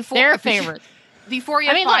Again, their favorite.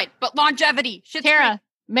 Euphoria, I mean, fine, look, but longevity. Shit's Tara,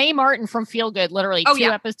 Mae Martin from Feel Good, literally Oh,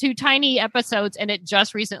 yeah. two tiny episodes, and it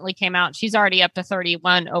just recently came out. She's already up to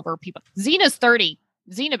 31 over people. Xena's 30.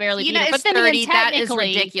 Xena barely beat Tina her, is but then 30. again, That is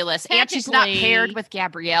technically- ridiculous. And she's not technically- paired with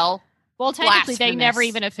Gabrielle. Well, technically, they Blasphemous. never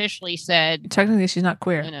even officially said, Technically, she's not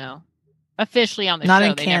queer. you know, officially on the Not show.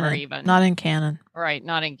 in They never canon. even, Not in canon. right?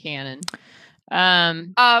 Not in canon.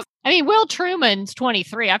 Uh, I mean, Will Truman's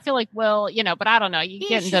 23. I feel like Will, you know, but I don't know. You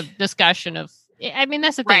get into discussion of. I mean,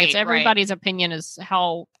 that's the thing. It's Right, everybody's opinion is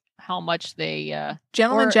how much they.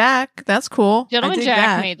 Gentleman Or- Jack, that's cool. I Gentleman dig Jack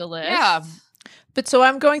that. made the list. Yeah. But so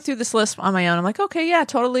I'm going through this list on my own. I'm like, okay, yeah,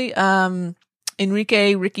 totally.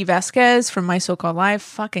 Enrique Ricky Vasquez from My So-Called Life.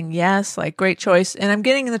 Fucking yes. Like, great choice. And I'm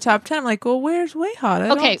getting in the top 10. I'm like, well, where's Way Hot? I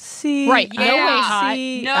Okay, don't see. right, I no don't Way Hot.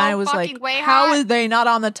 see- No I was fucking like, Way how Hot. is they not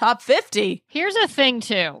on the top 50? Here's a thing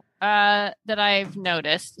too that I've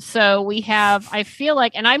noticed. So we have. I feel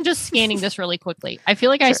like, and I'm just scanning this really quickly. I feel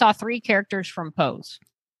like I Sure. saw 3 characters from Pose,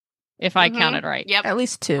 if I Mhm. counted right. Yep. At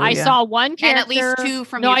least 2. I yeah. saw one And character. at least 2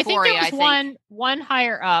 from no, Euphoria, I think there was one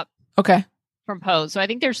higher up Okay. from Pose. So I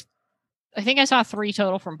think I saw 3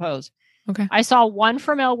 total from Pose. Okay. I saw one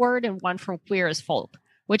from L Word and one from Queer as Folk,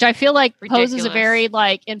 which I feel like Pose is a Ridiculous. very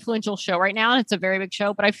like influential show right now, and it's a very big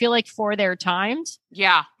show. But I feel like for their times,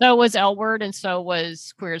 Yeah. so was L Word and so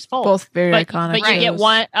was Queer as Folk. Both very but, iconic. but you get shows.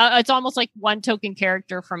 one. It's almost like one token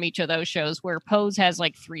character from each of those shows, where Pose has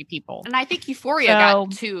like 3 people. And I think Euphoria So-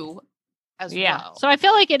 got 2 as Yeah, well. so I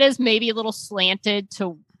feel like it is maybe a little slanted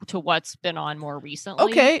to what's been on more recently.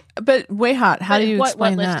 Okay, but Way Hot, how But do you what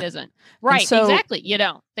explain list that? isn't right? so- Exactly. You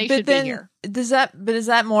don't. They But should then be here. is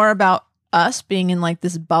that more about us being in like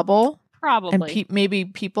this bubble Probably. and maybe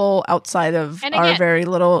people outside of And our again- very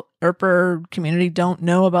little Erper community don't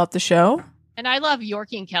know about the show? And I love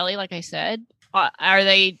Yorkie and Kelly, like I said. Are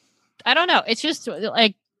they? I don't know. It's just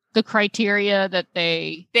like the criteria that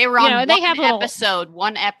they. They were You on know, they have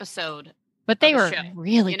one episode. But they Of the were show,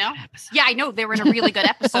 really you know? good episodes. Yeah, I know they were in a really good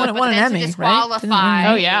episode, Won- but won an then Emmy, to right? disqualify. Didn't win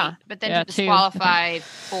an Oh, yeah. But then Yeah, to 2. disqualify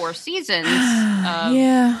 4 seasons of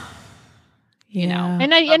Yeah. you know, Yeah.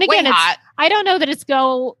 And of again, Way it's Hot. I don't know that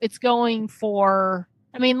it's going for.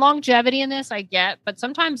 I mean, longevity in this I get, but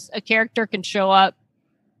sometimes a character can show up.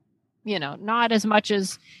 You know, not as much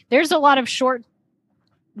as there's a lot of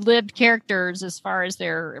short-lived characters as far as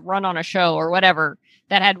their run on a show or whatever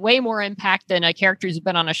that had way more impact than a character who's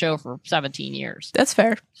been on a show for 17 years. That's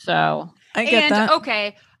fair. So I get And that.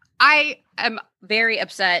 okay, I am very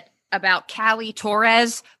upset about Callie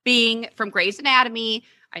Torres being from Grey's Anatomy.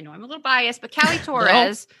 I know I'm a little biased, but Callie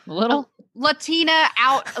Torres, a little. Latina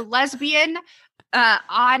out lesbian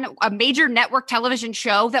on a major network television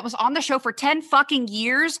show that was on the show for 10 fucking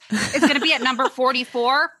years is going to be at number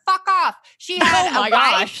 44. Fuck off. She had Oh my a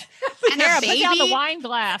gosh. wife and Tara, a put down the baby. wine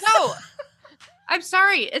glass. No, I'm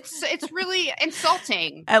sorry. It's really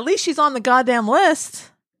insulting. At least she's on the goddamn list.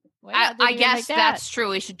 Well, yeah, I guess that's true.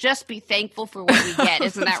 We should just be thankful for what we get.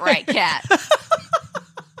 Isn't that right, Kat?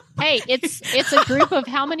 Hey, it's a group of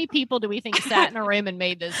how many people do we think sat in a room and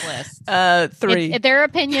made this list? 3. Their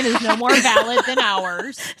opinion is no more valid than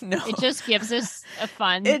ours. No. It just gives us a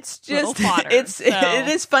fun It's little just fodder. it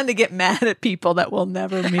is fun to get mad at people that we'll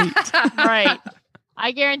never meet. Right.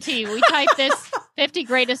 I guarantee you, we type this 50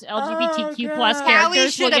 greatest LGBTQ plus God. Callie characters, we'll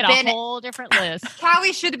should get have a been- whole different list.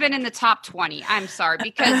 Callie should have been in the top 20. I'm sorry,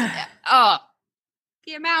 because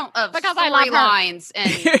the amount of Because I love her. storylines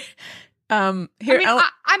and Here,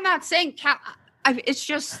 I'm not saying it's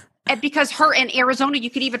just because her and Arizona, you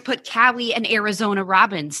could even put Callie and Arizona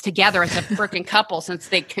Robbins together as a freaking couple, since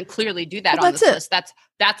they can clearly do that Well, on this that's list.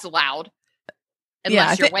 That's allowed.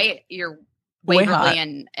 Yeah, Unless you're Way hot.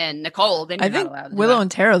 Waverly and Nicole, then you're I not think allowed to do Willow that.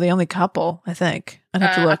 and Tara are the only couple. I think I'd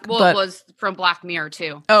have to look. Well, but it was from Black Mirror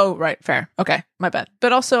too. oh, right, fair. Okay, my bad.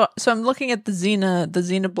 But also, so I'm looking at the Xena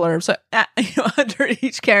blurb. So under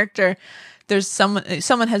each character, there's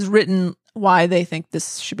someone has written why they think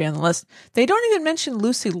this should be on the list. They don't even mention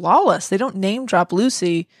Lucy Lawless. They don't name drop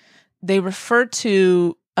Lucy. They refer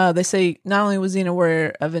to. They say not only was Xena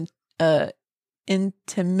aware of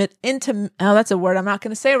oh, that's a word I'm not going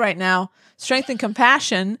to say right now. Strength and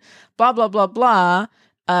compassion, blah, blah, blah, blah.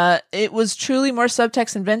 It was truly more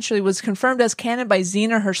subtext and eventually was confirmed as canon by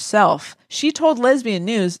Xena herself. She told Lesbian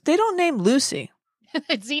News, they don't name Lucy.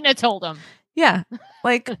 Xena told him. Yeah.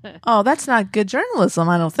 Like, oh, that's not good journalism,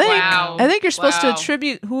 I don't think. Wow. I think you're supposed to Wow.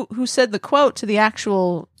 attribute who said the quote to the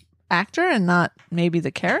actual actor and not maybe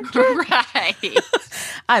the character. Right.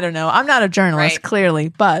 I don't know. I'm not a journalist, Right. clearly,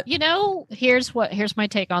 but You know, here's my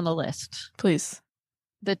take on the list. please.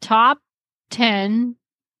 The top 10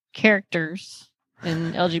 characters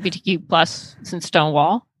in LGBTQ plus since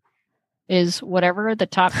Stonewall is whatever the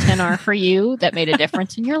top 10 are for you that made a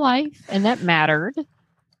difference in your life and that mattered.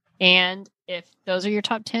 And if those are your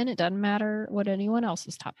top 10, it doesn't matter what anyone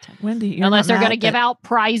else's top 10. Wendy, you're Unless not they're going to mad give that- out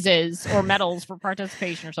prizes or medals for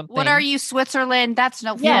participation or something. What are you, Switzerland? That's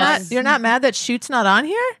no Yes. fun. You're not mad that Shoot's not on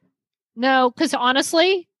here? No, because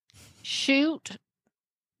honestly, Shoot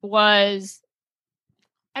was,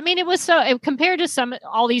 I mean, it was compared to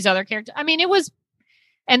all these other characters, I mean, it was,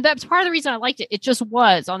 and that's part of the reason I liked it. It just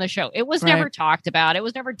was on the show. It was never Right. talked about. It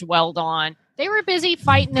was never dwelled on. They were busy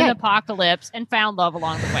fighting an Okay. apocalypse and found love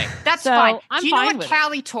along the way. That's So, fine. I'm Do you know fine what with it.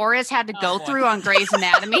 Callie Torres had to Oh, go boy. through on Grey's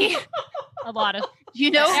Anatomy? A lot of,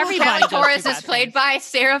 You know who Everybody Callie goes through Torres bad is played things. by?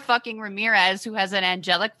 Sarah fucking Ramirez, who has an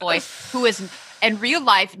angelic voice, who is in real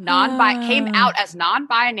life came out as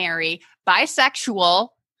non-binary, bisexual,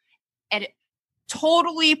 and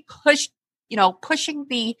totally pushing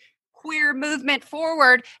the queer movement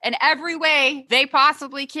forward in every way they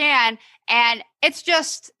possibly can. And it's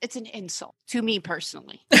an insult to me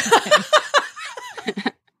personally.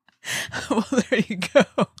 Well, there you go.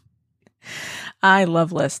 I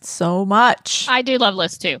love lists so much. I do love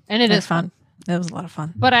lists too. And it It's is fun. It was a lot of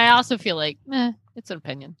fun. But I also feel like, it's an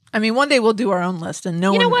opinion. I mean, one day we'll do our own list, and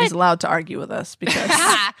no You know one what? is allowed to argue with us because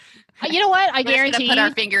You know what? I We're just gonna guarantee put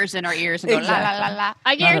our fingers in our ears and go Exactly. la la la la.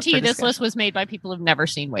 I guarantee for you this discussion. list was made by people who've never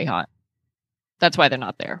seen Way Hot. That's why they're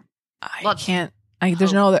not there. I Let's can't.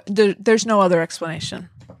 There's no other. There's no other explanation.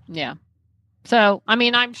 Yeah. So, I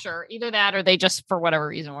mean, I'm sure either that or they just, for whatever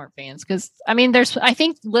reason, weren't fans. Because, I mean, I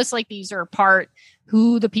think lists like these are part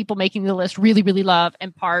who the people making the list really, really love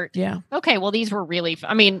and part, Yeah. okay, well, these were really,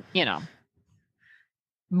 I mean,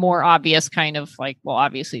 more obvious kind of like, well,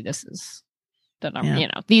 obviously this is the number, Yeah.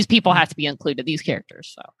 these people have to be included, these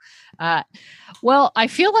characters. So, well, I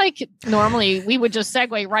feel like normally we would just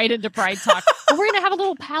segue right into Pride Talk, but we're going to have a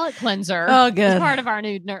little palate cleanser. Oh, As good. part of our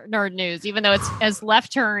new nerd news, even though it's as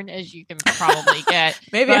left turn as you can probably get.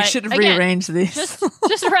 Maybe I But should have again, rearranged these.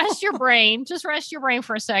 Just rest your brain. Just rest your brain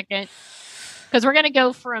for a second, because we're going to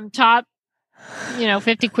go from top,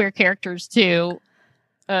 50 queer characters to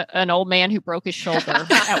an old man who broke his shoulder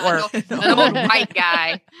at work. An old white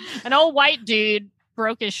guy. An old white dude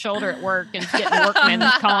broke his shoulder at work and is getting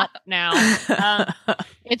workman's comp now.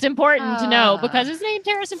 It's important to know because his name's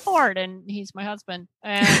Harrison Ford and he's my husband.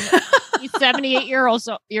 And he's 78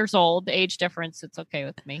 years old. The age difference, it's okay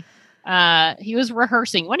with me. He was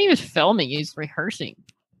rehearsing. When he was filming, he was rehearsing.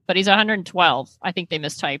 But he's 112. I think they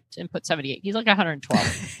mistyped and put 78. He's like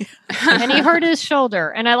 112. And he hurt his shoulder.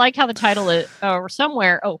 And I like how the title is, or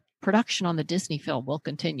somewhere, production on the Disney film will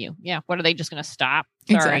continue. Yeah. What are they just going to stop?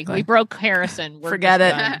 Sorry. Exactly. We broke Harrison. We're Forget it.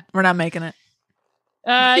 just done. We're not making it.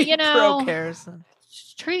 Broke Harrison.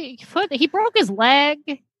 He broke his leg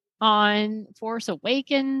on Force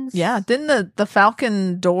Awakens. Yeah. Didn't the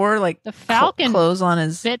Falcon door The Falcon close on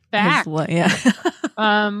his bit back. His yeah.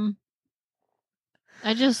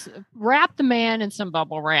 I just wrap the man in some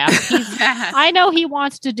bubble wrap. I know he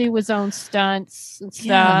wants to do his own stunts and stuff.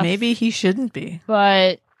 Yeah, maybe he shouldn't be.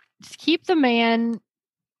 But keep the man,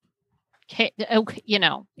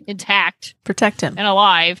 intact Protect him. and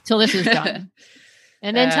alive till this is done.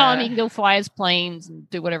 And then tell him he can go fly his planes and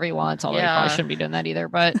do whatever he wants. Although he probably shouldn't be doing that either.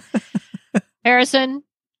 But Harrison,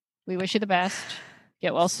 we wish you the best.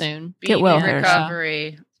 Get well soon. Get well,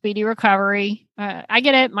 recovery. Speedy recovery. I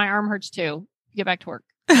get it. My arm hurts too. Get back to work.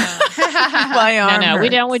 My arm No, we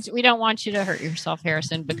hurts. don't want you to hurt yourself,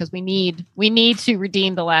 Harrison, because we need to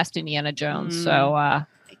redeem the last Indiana Jones. So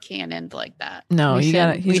It can't end like that. No, we he's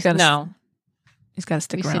got no. to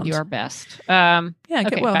stick We around. said you our best. Yeah, Okay,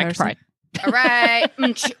 get well, back Harrison. to Pride. All right.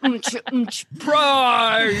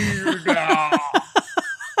 Pride.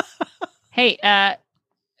 Hey,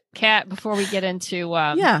 Kat, before we get into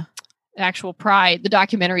Yeah. actual Pride, the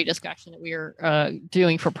documentary discussion that we were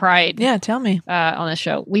doing for Pride Yeah, tell me. on this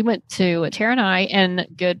show, we went to Tara and I and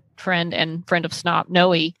good friend of Snop,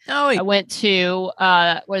 Noe. Oh, I went to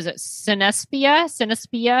what is it, Cinespia,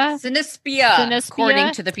 Synaspia,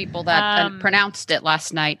 according to the people that pronounced it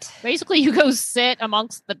last night. Basically, you go sit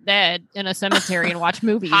amongst the dead in a cemetery and watch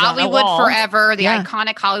movies. on a Hollywood wall. Forever, the Yeah.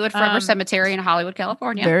 iconic Hollywood Forever Cemetery in Hollywood,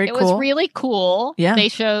 California. very It cool. was really cool. Yeah. They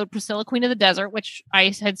showed Priscilla, Queen of the Desert, which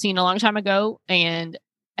I had seen a long time ago and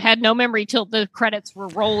had no memory till the credits were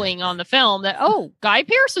rolling on the film that, Guy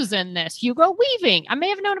Pearce was in this. Hugo Weaving. I may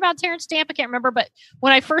have known about Terrence Stamp. I can't remember. But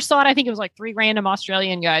when I first saw it, I think it was like 3 random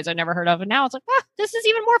Australian guys I never heard of. And now it's like, this is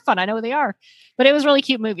even more fun. I know who they are. But it was a really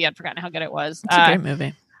cute movie. I'd forgotten how good it was. It's a great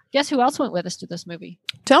movie. Guess who else went with us to this movie?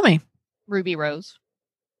 Tell me. Ruby Rose.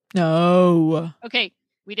 No. Okay.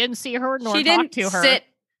 We didn't see her nor She talk didn't to her. sit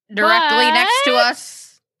directly But next to us.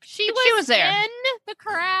 She But was, she was there. in the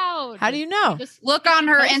crowd. How do you know? Just Look on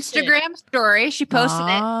her posted. Instagram story. She posted it.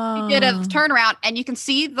 She did a Ah. turnaround, and you can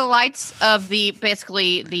see the lights of the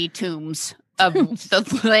tombs of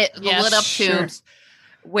the lit up sure. tombs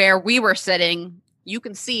where we were sitting. You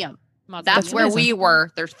can see them. That's That's where amazing. we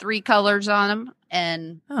were. There's 3 colors on them,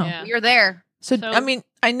 and Oh. Yeah. we were there. So, So- I mean,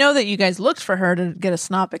 I know that you guys looked for her to get a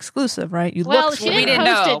Snop exclusive, right? You Well, looked she for didn't We her.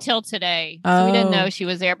 didn't post know. it till today, so we didn't Oh. know she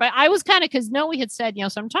was there. But I was kind of because Noe had said,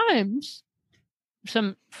 sometimes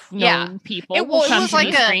some Yeah. known people It will was come to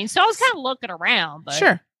like the a- screen, so I was kind of looking around. But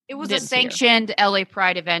Sure. It was Didn't a see her. sanctioned LA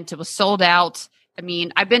Pride event. It was sold out. I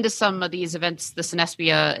mean, I've been to some of these events, the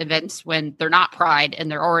Cinespia events, when they're not Pride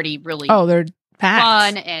and they're already really Oh, they're packed.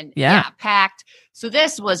 fun and Yeah. packed. So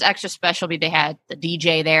this was extra special. They had the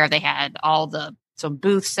DJ there. They had some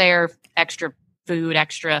booths there, extra food,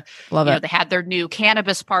 extra. Love it. They had their new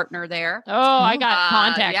cannabis partner there. I got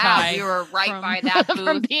contact high. we were right from- by that from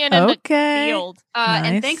booth. being in the Okay. field. Nice.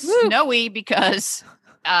 And thanks Woo. to Noe because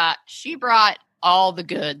she brought all the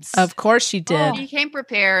goods. Of course she did. She came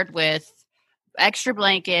prepared with extra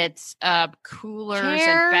blankets, coolers Chairs.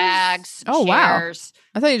 and bags. Oh, wow. chairs.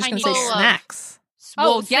 I thought you were just going to say Full of- snacks.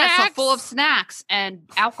 Well, yeah, so snacks. full of snacks and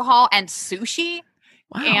alcohol and sushi.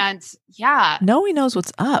 Wow. And yeah, No one knows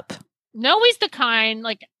what's up. Noe's the kind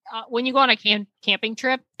when you go on a camping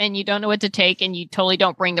trip and you don't know what to take and you totally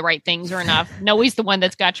don't bring the right things or enough. Noe's the one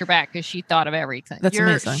that's got your back because she thought of everything. That's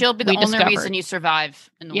amazing. she'll be the We only discovered. reason you survive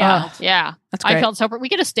in the yeah, wild. yeah. That's great. I felt so. We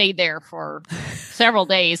could have stayed there for several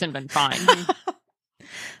days and been fine.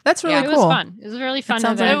 That's really Yeah, it cool. was fun. It was a really fun.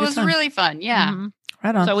 sounds It like event. good was fun. really fun. Yeah. Mhm.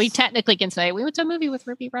 Right on. So we technically can say we went to a movie with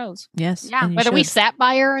Ruby Rose. yes. Yeah, and you Whether we should. sat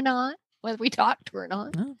by her or not, whether we talked to her or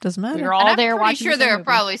not, No, doesn't matter. we were And all I'm there pretty watching. sure the there same are movie.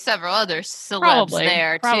 probably several other celebs Probably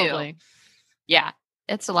there too. Probably. Yeah,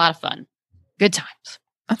 it's a lot of fun. Good times.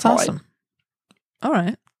 That's Pride. awesome. All right.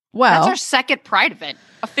 That's Well, our second Pride event,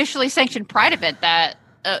 officially sanctioned Pride event that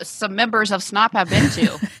some members of SNOP have been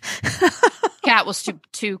to. Kat was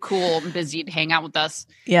too cool and busy to hang out with us.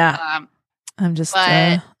 yeah, I'm just,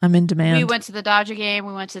 but I'm in demand. We went to the Dodger game.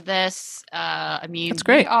 We went to this. I mean, That's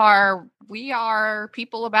great. We are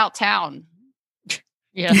people about town.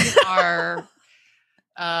 Yeah. We are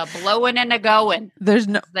blowing and a going. There's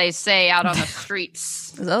no, They say out on the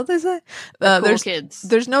streets. is that what they say? Cool there's, kids.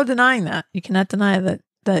 there's no denying that. You cannot deny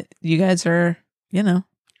that you guys are, The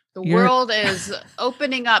you're- world is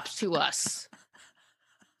opening up to us.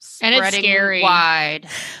 And it's Spreading scary. wide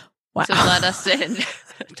wow. to let us in,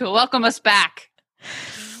 to welcome us back.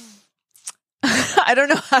 I don't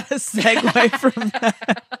know how to segue from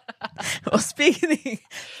that. Well, speaking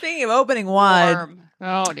of opening wide, Warm.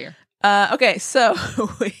 Oh dear. okay, so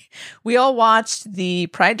we all watched the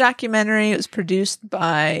Pride documentary. It was produced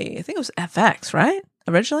by, I think it was FX, right?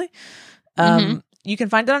 Originally. You can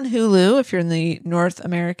find it on Hulu if you're in the North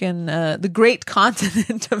American, the great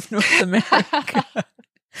continent of North America.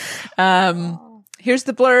 Here's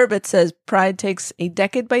the blurb. It says, Pride takes a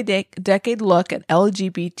decade look at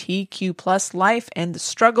LGBTQ plus life and the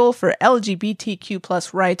struggle for LGBTQ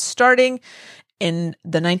plus rights starting in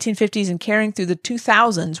the 1950s and carrying through the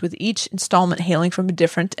 2000s, with each installment hailing from a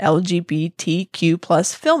different LGBTQ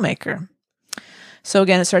plus filmmaker. So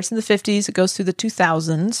again, it starts in the 50s, it goes through the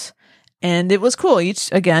 2000s, and it was cool. Each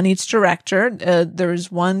director, there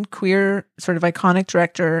was one queer sort of iconic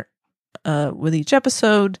director with each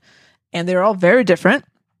episode, and they're all very different.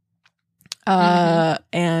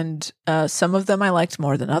 And some of them I liked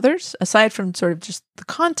more than others, aside from sort of just the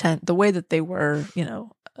content, the way that they were, the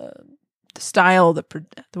style, the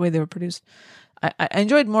way they were produced. I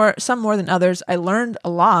enjoyed some more than others. I learned a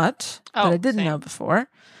lot that I didn't know before.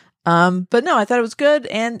 But no, I thought it was good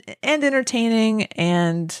and entertaining.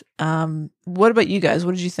 And what about you guys?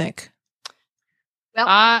 What did you think? Well,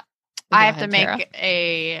 I have to make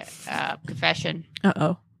a confession.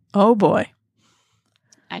 Uh-oh. Oh, boy.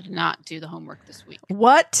 I did not do the homework this week.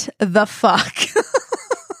 What the fuck?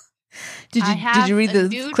 Did you read the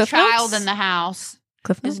new Cliff child Notes? in the house.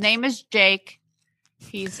 Cliff Notes? His name is Jake.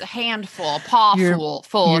 He's a handful,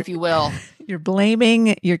 full, if you will. You're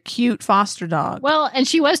blaming your cute foster dog. Well, and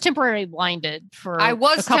she was temporarily blinded for I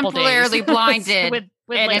was a couple temporarily days. blinded, with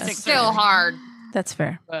and LASIK it's still surgery. hard. That's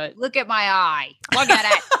fair. But Look at my eye. Look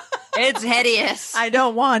at it. It's hideous. I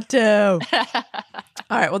don't want to.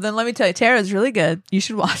 All right. Well, then let me tell you, Tara's really good. You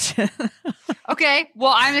should watch it. Okay.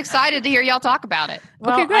 Well, I'm excited to hear y'all talk about it.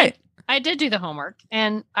 well, Okay, great. I did do the homework,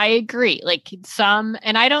 and I agree. Like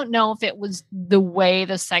and I don't know if it was the way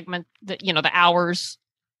the segment, the hours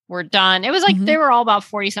were done. It was like they were all about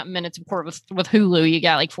 40-something minutes. Of course, with Hulu, you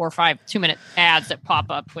got like 4 or 5 2-minute ads that pop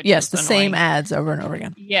up. Which Yes, is the annoying. same ads over and over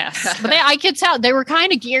again. Yes, but I could tell they were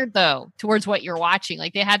kind of geared though towards what you're watching.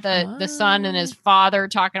 Like they had the son and his father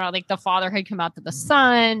talking about like the father had come out to the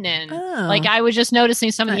son, and like I was just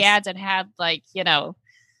noticing some of the Nice. ads that had like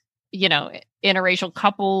interracial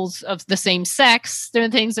couples of the same sex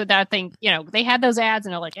doing things with that thing. They had those ads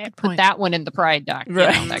and they're like, hey, put point. that one in the Pride doc,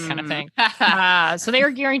 Right. that kind of thing. So they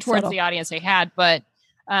were gearing towards Subtle. the audience they had, but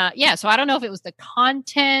so I don't know if it was the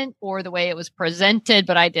content or the way it was presented,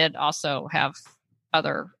 but I did also have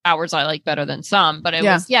other hours I like better than some, but it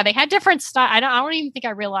was, they had different style. I don't even think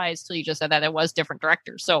I realized till you just said that it was different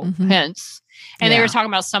directors. So hence, and they were talking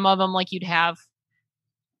about some of them, like you'd have,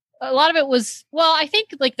 a lot of it was, I think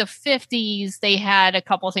like the 50s, they had a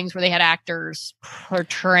couple of things where they had actors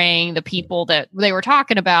portraying the people that they were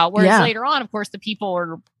talking about. Whereas later on, of course, the people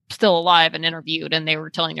were still alive and interviewed and they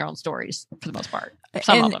were telling their own stories for the most part.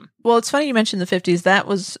 Some of them. Well, it's funny you mentioned the 50s.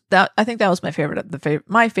 I think that was my favorite.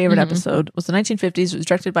 My favorite episode was the 1950s. It was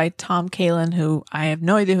directed by Tom Kalin, who I have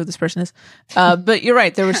no idea who this person is. But you're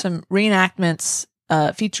right. There were some reenactments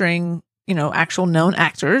featuring, actual known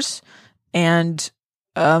actors, and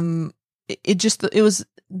it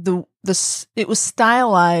was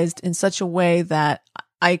stylized in such a way that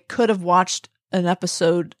I could have watched an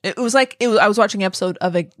episode. I was watching an episode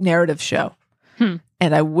of a narrative show, and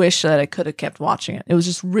I wish that I could have kept watching it. It was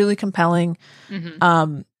just really compelling.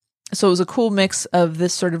 So it was a cool mix of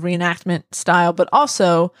this sort of reenactment style, but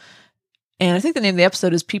also, and I think the name of the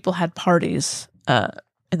episode is "People Had Parties" in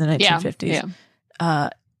the 1950s.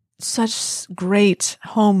 Such great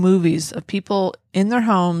home movies of people in their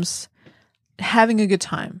homes having a good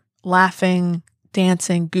time, laughing,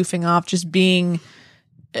 dancing, goofing off, just being,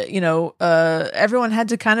 everyone had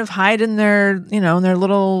to kind of hide in their, in their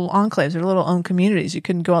little enclaves, their little own communities. You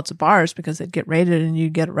couldn't go out to bars because they'd get raided and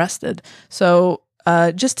you'd get arrested. So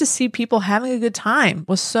just to see people having a good time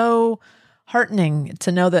was so heartening,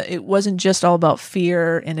 to know that it wasn't just all about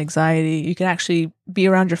fear and anxiety. You could actually be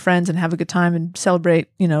around your friends and have a good time and celebrate,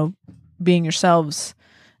 being yourselves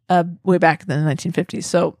way back in the 1950s.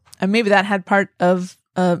 So maybe that had part of,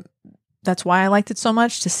 that's why I liked it so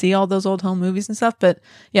much, to see all those old home movies and stuff. But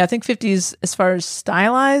yeah, I think 50s, as far as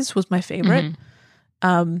stylized, was my favorite.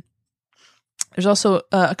 There's also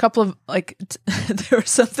a couple of, there was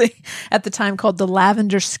something at the time called the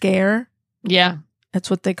Lavender Scare. Yeah. That's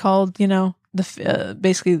what they called,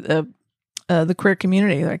 basically the queer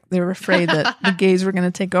community. Like, they were afraid that the gays were going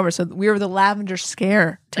to take over. So we were the Lavender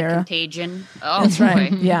Scare, Tara. Contagion. Oh, That's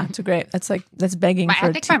right. boy. Yeah, it's great. That's begging for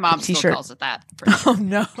I think my mom t-shirt. still calls it that. Oh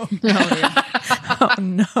no! Oh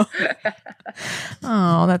no!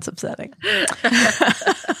 Oh, that's upsetting.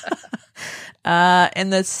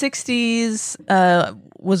 And the 60s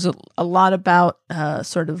was a lot about the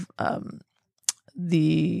sort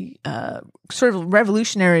of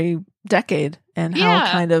revolutionary decade, and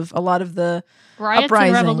how kind of a lot of the riots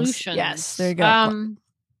uprisings. and revolutions. Yes, there you go.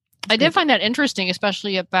 I did find that interesting,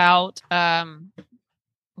 especially about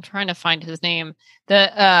I'm trying to find his name.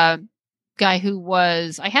 The guy who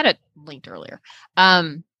was, I had it linked earlier.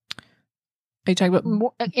 Are you talking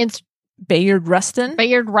about It's Bayard Rustin?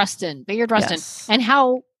 Bayard Rustin. Yes. And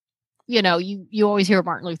how, you always hear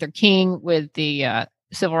Martin Luther King with the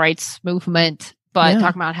civil rights movement, but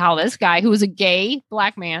talking about how this guy who was a gay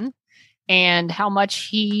black man and how much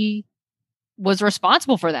he was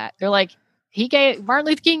responsible for that. They're like, Martin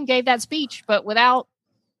Luther King gave that speech, but without,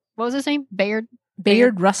 what was his name? Bayard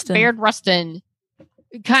Rustin. Bayard Rustin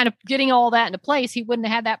kind of getting all that into place, he wouldn't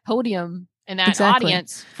have had that podium and that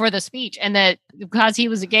audience for the speech. And that because he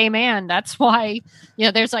was a gay man, that's why,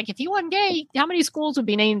 there's like, if he wasn't gay, how many schools would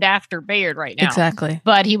be named after Bayard right now? Exactly.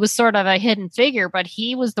 But he was sort of a hidden figure, but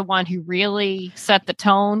he was the one who really set the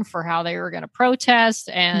tone for how they were going to protest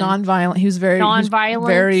and nonviolent. He was very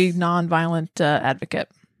nonviolent, nonviolent advocate.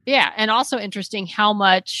 Yeah. And also interesting how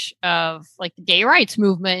much of like the gay rights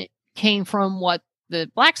movement came from what the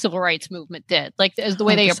Black civil rights movement did, like as the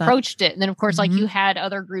way 100%. They approached it. And then of course, like you had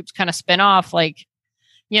other groups kind of spin off, like,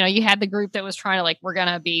 you had the group that was trying to like, we're going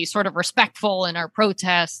to be sort of respectful in our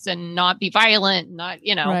protests and not be violent, not,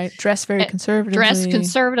 right. Dress very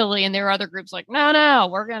conservatively. And there were other groups like, no,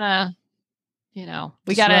 we're going to,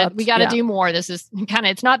 we gotta do more. This is kind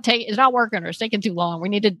of, it's not working or it's taking too long. We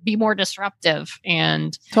need to be more disruptive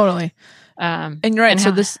and totally. And you're right.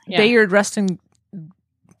 So this Bayard Rustin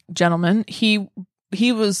gentleman, he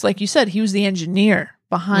was, like you said, he was the engineer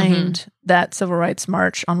behind that civil rights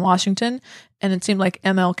march on Washington. And it seemed like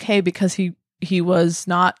MLK, because he was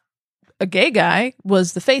not a gay guy,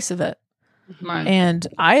 was the face of it. Right. And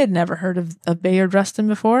I had never heard of Bayard Rustin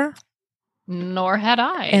before. Nor had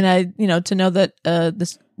I. And I, to know that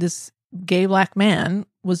this gay black man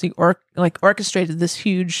was orchestrated this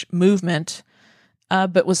huge movement,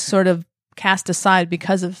 but was sort of cast aside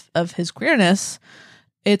because of his queerness.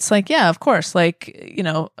 It's like, yeah, of course. Like,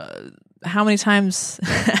 how many times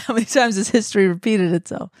has history repeated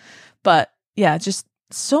itself? But yeah, just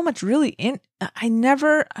so much really I've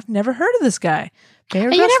never heard of this guy.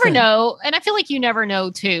 And you never know. And I feel like you never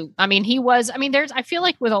know too. I mean, I feel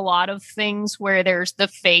like with a lot of things where there's the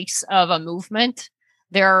face of a movement,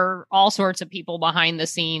 there are all sorts of people behind the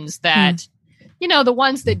scenes that, the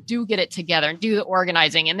ones that do get it together and do the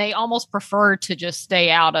organizing, and they almost prefer to just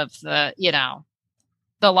stay out of the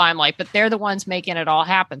limelight, but they're the ones making it all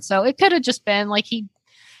happen. So it could have just been like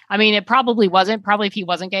it probably wasn't. Probably if he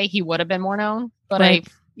wasn't gay, he would have been more known. But right.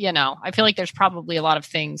 I feel like there's probably a lot of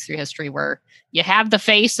things through history where you have the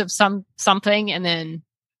face of something and then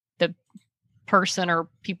the person or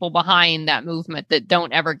people behind that movement that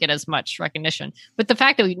don't ever get as much recognition. But the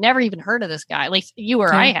fact that we've never even heard of this guy, at least you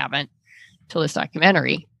or I haven't, till this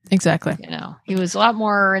documentary. Exactly. He was a lot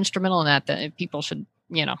more instrumental in that people should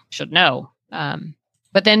know.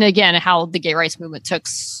 But then again, how the gay rights movement took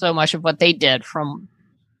so much of what they did from,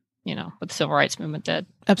 what the civil rights movement did.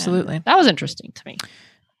 Absolutely. And that was interesting to me.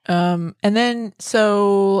 And then,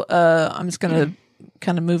 so I'm just going to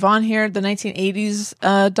kind of move on here. The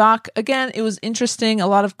 1980s doc, again, it was interesting. A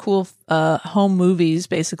lot of cool home movies,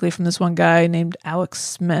 basically, from this one guy named Alex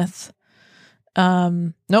Smith.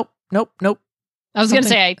 Nope. I was going to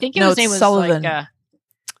say, I think his name was Sullivan. like...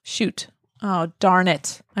 Shoot. Oh, darn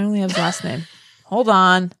it. I only have his last name. Hold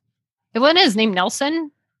on. It wasn't his name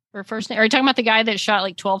Nelson or first name. Are you talking about the guy that shot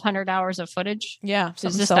like 1,200 hours of footage? Yeah.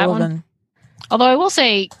 Is this Sullivan. that one? Although I will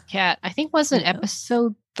say, Kat, I think wasn't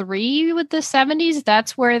episode 3 with the 70s.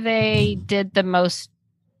 That's where they did the most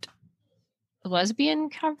lesbian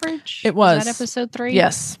coverage. It was that episode 3.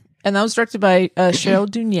 Yes, and that was directed by Cheryl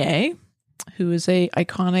Dunye, who is a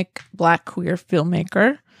iconic Black queer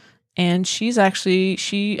filmmaker. And she's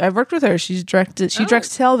actually I've worked with her. She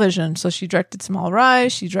directs television. So she directed Small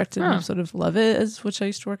Rise. She directed an episode of Love Is, which I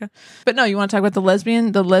used to work on. But no, you want to talk about the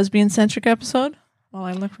lesbian centric episode while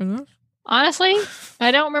I look for this? Honestly,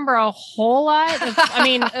 I don't remember a whole lot of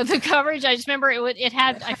the coverage. I just remember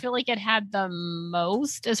I feel like it had the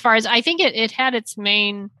most, as far as I think it had its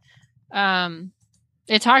main,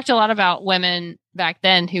 it talked a lot about women back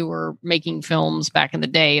then who were making films back in the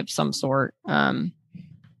day of some sort.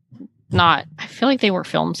 I feel like they were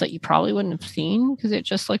films that you probably wouldn't have seen because it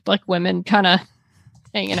just looked like women kind of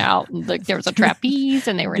hanging out, and like there was a trapeze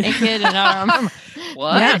and they were naked, and I don't remember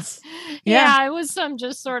what. Yes. Yeah, it was some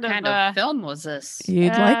just sort kind of film was this?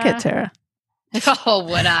 You'd like it, Tara. Oh,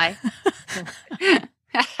 would I? I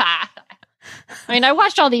mean, I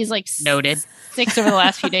watched all these like noted 6 over the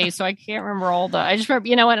last few days, so I can't remember all the. I just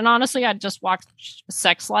remember, and honestly, I just watched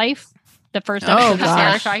Sex Life, the first episode of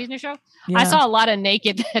Sarah Shahi's new show. Yeah. I saw a lot of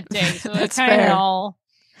naked that day, so it's kind of all.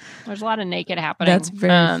 There's a lot of naked happening. That's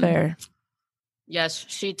very fair. Yes,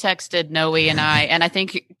 she texted Noe and I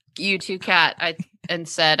think you too, Kat, and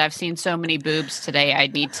said, "I've seen so many boobs today. I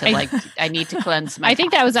need to cleanse my." I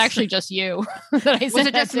think that was palate." actually just you. That I Was said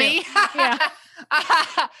it that just to. me? Yeah.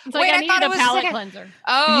 It's like Wait, I I needed thought a it was palate like cleanser.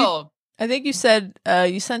 Oh, I think you said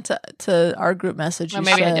you sent to our group message. Oh, You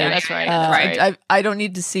maybe I said, did. That's right. That's right. I don't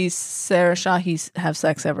need to see Sarah Shahi have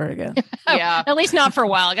sex ever again. yeah. At least not for a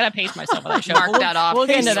while. I gotta pace myself with that show. Mark that off. We'll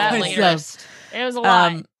get into that Pace later. myself. It was a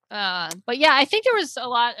lot. Um, But yeah, I think there was a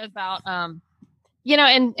lot about and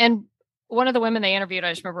one of the women they interviewed,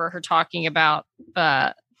 I just remember her talking about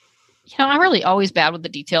I'm really always bad with the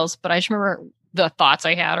details, but I just remember the thoughts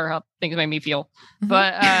I had or how things made me feel. Mhm.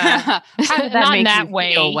 But How did that not make in that you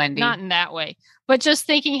way. feel, Wendy? Not in that way. But just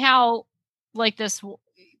thinking how like this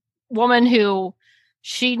woman who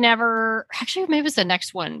she never actually maybe it was the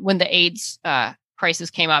next one when the AIDS crisis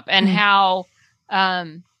came up and Mhm. how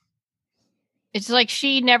it's like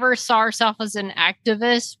she never saw herself as an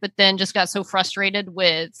activist, but then just got so frustrated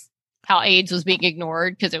with how AIDS was being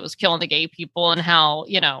ignored because it was killing the gay people and how,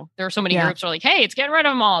 there were so many Yeah. groups who were like, hey, it's getting rid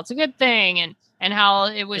of them all. It's a good thing. And how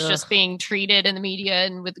it was Ugh. just being treated in the media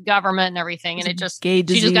and with the government and everything. And it just, gay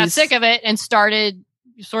disease. she just got sick of it and started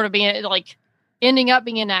sort of being like ending up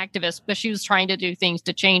being an activist, but she was trying to do things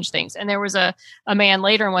to change things. And there was a man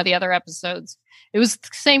later in one of the other episodes. It was the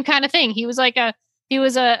same kind of thing. He was like a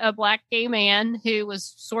black gay man who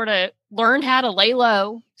was sort of learned how to lay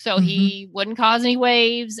low so he wouldn't cause any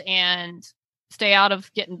waves and stay out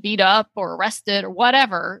of getting beat up or arrested or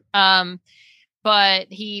whatever. But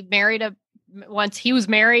he married once he was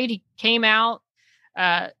married, he came out,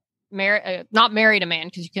 not married a man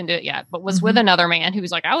because you couldn't do it yet, but was with another man who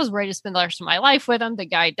was like, I was ready to spend the rest of my life with him. The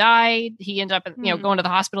guy died. He ended up, going to the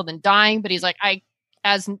hospital, then dying. But he's like,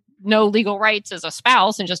 as no legal rights as a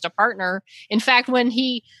spouse and just a partner. In fact, when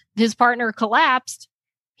his partner collapsed,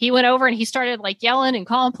 he went over and he started like yelling and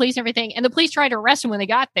calling police and everything. And the police tried to arrest him when they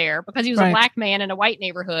got there because he was Right. a black man in a white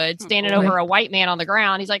neighborhood standing boy. over a white man on the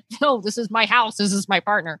ground. He's like, no, this is my house. This is my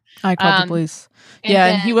partner. I called the police. and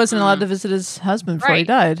And then- he wasn't allowed to visit his husband before he Right.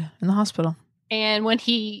 died in the hospital. And when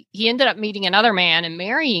he ended up meeting another man and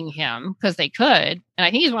marrying him because they could, and I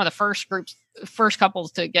think he's one of the first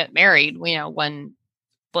couples to get married, when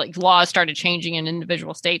like laws started changing in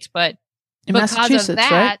individual states, but In because Massachusetts, of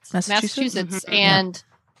that, right? Massachusetts? Massachusetts,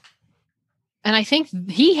 and I think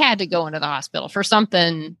he had to go into the hospital for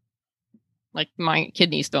something like my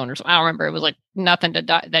kidney stone or something. I don't remember. It was like nothing to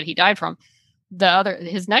die that he died from.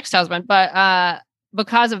 His next husband, but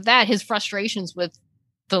because of that, his frustrations with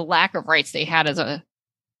the lack of rights they had as a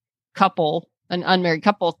couple, an unmarried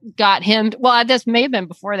couple, got him. Well, this may have been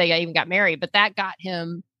before they even got married, but that got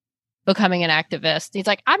him becoming an activist. He's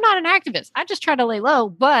like, I'm not an activist. I just try to lay low,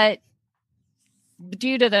 but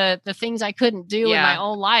due to the things I couldn't do in Yeah. my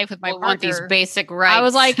own life with my We want these partner, basic rights. I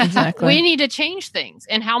was like, Exactly. we need to change things.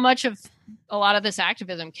 And how much of a lot of this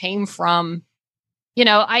activism came from,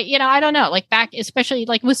 I don't know, like back, especially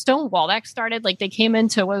like with Stonewall, that started like they came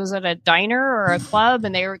into, what was it, a diner or a club,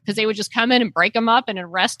 and because they would just come in and break them up and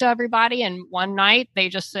arrest everybody. And one night they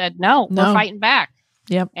just said, no, we're No. fighting back.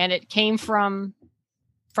 Yep. And it came from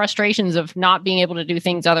frustrations of not being able to do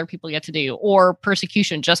things other people get to do, or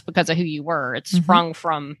persecution just because of who you were. It's Mhm. sprung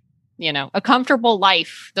from, a comfortable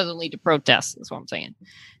life doesn't lead to protests, is what I'm saying.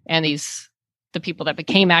 And the people that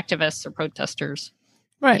became activists or protesters.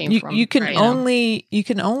 Right. came You, from, you can right, only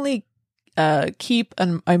keep a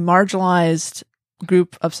marginalized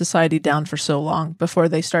group of society down for so long before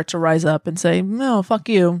they start to rise up and say, no, fuck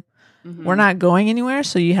you. Mhm. We're not going anywhere,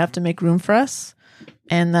 so you have to make room for us.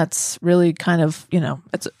 And that's really kind of,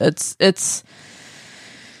 it's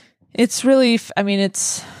really, I mean,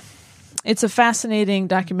 it's a fascinating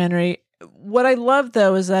documentary. What I love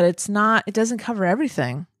though is that it doesn't cover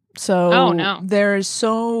everything. So Oh, no. there's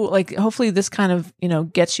hopefully this kind of,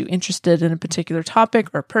 gets you interested in a particular topic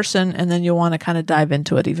or person, and then you'll want to kind of dive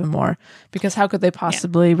into it even more, because how could they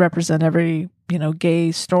possibly represent every,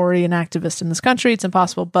 gay story and activist in this country? It's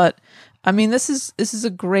impossible. But I mean, this is it's a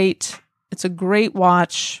great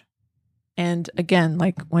watch. And again,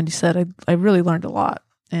 like Wendy said, I really learned a lot,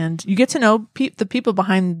 and you get to know the people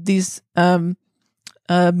behind these,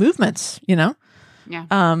 movements, Yeah.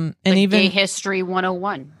 and Like even Gay History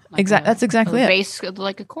 101. That's exactly it. Base,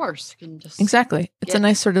 like a course. You can just Exactly. It's a get-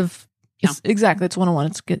 nice sort of, exactly. It's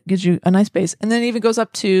 101. It gives you a nice base. And then it even goes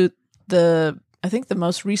up to I think the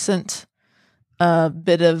most recent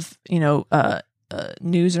bit of,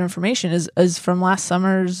 news or information is from last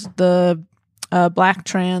summer's, the Black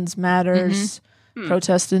Trans Matters Hmm.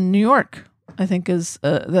 protest in New York, I think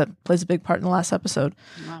that plays a big part in the last episode.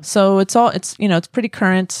 Wow. So it's pretty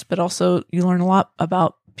current, but also you learn a lot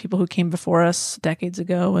about people who came before us decades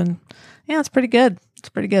ago, and yeah, it's pretty good. It's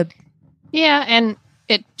pretty good. Yeah, and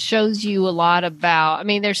it shows you a lot about. I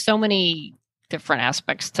mean, there's so many different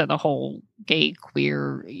aspects to the whole gay,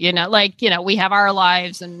 queer. We have our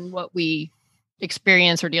lives and what we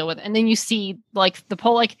experience or deal with, and then you see like the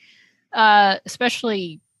whole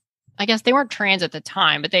especially. I guess they weren't trans at the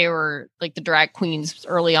time, but they were like the drag queens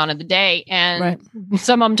early on in the day. And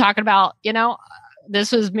some of them talking about,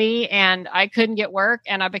 this was me and I couldn't get work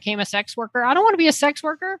and I became a sex worker. I don't want to be a sex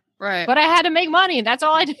worker. Right. But I had to make money. And that's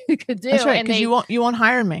all I could do. That's right. And Because you won't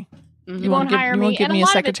hire me. Mm-hmm. You won't hire me. You won't give me a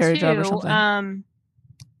secretary job or something.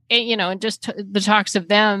 And just the talks of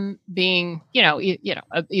them being,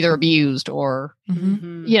 either abused or,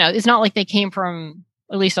 it's not like they came from,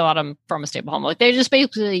 at least a lot of them from a stable home. Like they just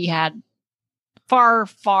basically had far,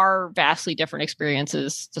 far vastly different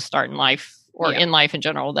experiences to start in life or in life in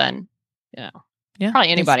general than, probably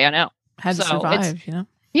anybody I know. Had to survive,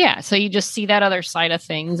 Yeah. So you just see that other side of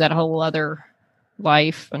things, that whole other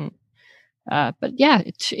life. And, but yeah,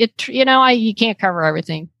 you can't cover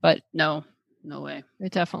everything, but no way.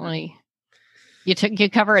 It definitely, you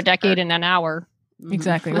cover a decade in an hour.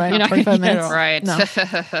 Exactly. Right. 45 minutes. Right. No.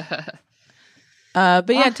 But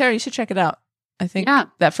yeah, Terry, you should check it out. I think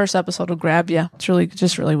that first episode will grab you.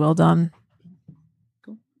 It's really well done.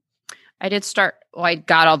 Cool. I did start. Well, I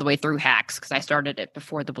got all the way through Hacks because I started it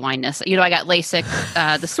before the blindness. I got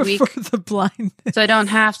LASIK this week for the blindness, so I don't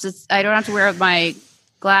have to wear my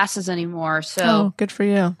glasses anymore. So good for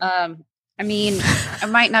you. I mean, I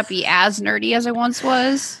might not be as nerdy as I once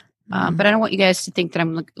was, but I don't want you guys to think that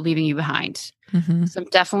I'm leaving you behind. Mm-hmm. So I'm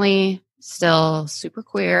definitely still super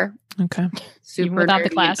queer. Okay. Super even without nerdy the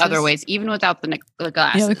glasses. In other ways, even without the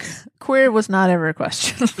glasses. Yeah, queer was not ever a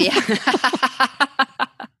question. Yeah.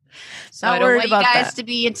 So I don't want you guys to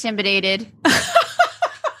be intimidated.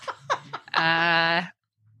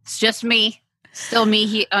 It's just me. Still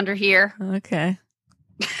me under here. Okay.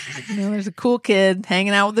 There's a cool kid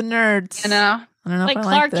hanging out with the nerds. I don't know like if I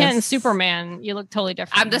Clark like Kent and this. Superman, you look totally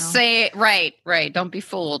different. I'm just saying, right. Don't be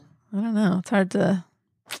fooled. I don't know. It's hard to.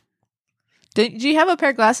 Do you have a pair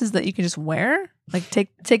of glasses that you can just wear? Like take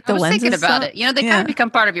the I was lenses thinking about out? it. They kind of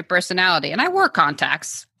become part of your personality. And I wear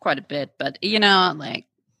contacts quite a bit, but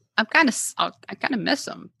I kind of miss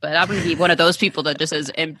them. But I'm going to be one of those people that just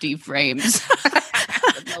has empty frames.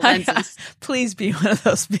 No lenses. Please be one of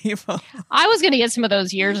those people. I was going to get some of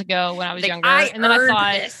those years ago when I was younger, and then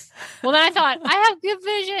I thought, I have good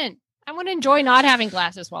vision. I want to enjoy not having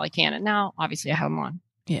glasses while I can. And now, obviously, I have them on.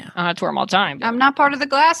 Yeah, I don't have to wear them all the time. But. I'm not part of the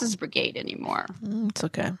glasses brigade anymore. It's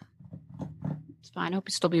okay. It's fine. I hope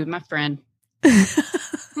you still be with my friend.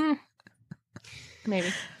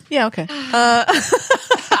 Maybe. Yeah. Okay.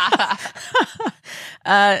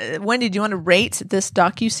 Wendy, do you want to rate this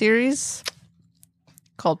docuseries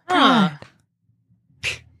called Pride?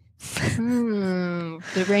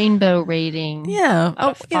 The rainbow rating. Yeah.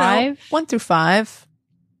 Out of 5? 1 through 5.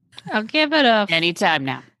 I'll give it a. Anytime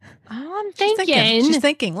now. I'm She's thinking.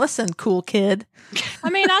 thinking. Listen, cool kid. I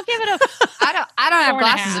mean, I'll give it a. I don't have 4.5.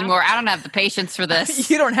 glasses anymore. I don't have the patience for this.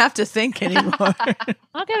 You don't have to think anymore.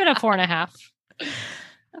 I'll give it a 4.5.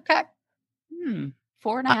 Okay.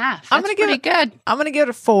 4.5. That's I'm gonna give pretty good. I'm going to give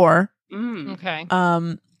it a 4. Okay.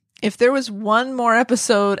 If there was one more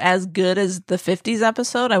episode as good as the 50s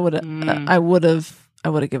episode, I would have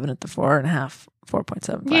given it the 4.5,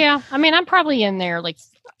 4.75. Yeah. I mean, I'm probably in there. Like,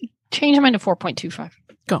 change mine to 4.25.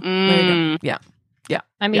 Go. There you go. Yeah.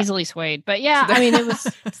 I'm easily swayed, but yeah, I mean, it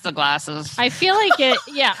was. It's the glasses. I feel like it.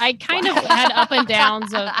 Yeah, I kind of had up and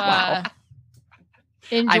downs of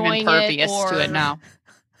enjoying I'm impervious it to it now.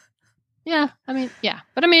 Yeah, I mean, yeah,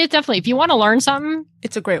 but I mean, it's definitely if you want to learn something,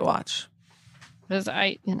 It's a great watch. because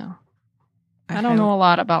I don't know a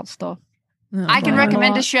lot about stuff. No, I can well,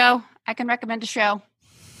 recommend a show.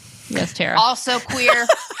 Yes, Tara. Also queer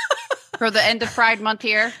for the end of Pride Month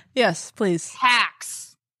here. Yes, please.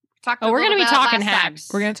 Hacks. We're going to be talking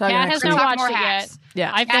hacks. We're going to talk Kat next has week. not Talk watched more it hacks. yet.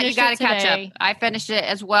 Yeah. I Kat, finished you got to it catch today. up. I finished it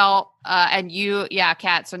as well. And you,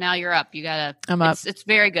 Kat. So now you're up. You got to. I'm up. It's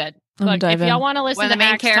very good. I'm Look, if dive in. y'all want to listen One of to the main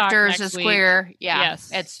Hacks talk characters next is week, queer. Yeah.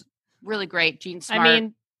 Yes. It's really great. Gene Smart. I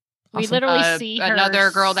mean, we Awesome. literally see her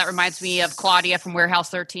another girl that reminds me of Claudia from Warehouse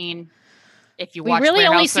 13. If you We watch really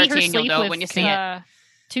only Warehouse see her 13, you'll sleep know with when you see it.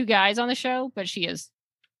 2 guys on the show, but she is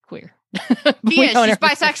queer. She is. don't She's ever-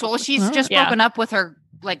 bisexual. She's just Yeah. broken up with her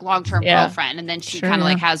like long-term Yeah. girlfriend, and then she Sure, kind of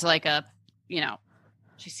yeah. like has like a,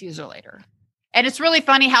 she sees her later. And it's really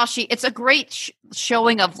funny how it's a great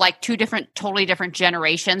showing of like 2 totally different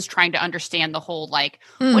generations trying to understand the whole like,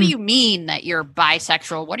 what do you mean that you're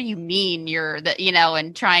bisexual? What do you mean you're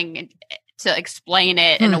and trying to explain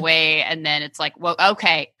it in a way, and then it's like, well,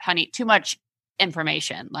 okay, honey, too much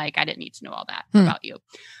information. Like, I didn't need to know all that about you.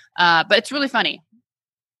 But it's really funny.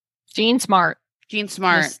 Jean Smart. Jean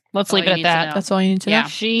Smart. Let's leave it at that. That's all you need to know. Yeah.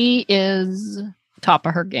 She is top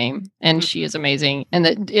of her game, and she is amazing.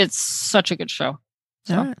 And it's such a good show.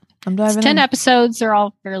 So All right. I'm it's diving 10 in. episodes. They're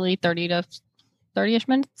all fairly 30-ish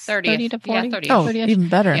minutes. 30 to 40. Yeah, 30. Oh, 30-ish. even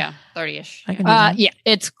better. Yeah, 30-ish. I can do that. Yeah,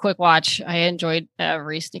 it's a quick watch. I enjoyed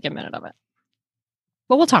every stinking minute of it.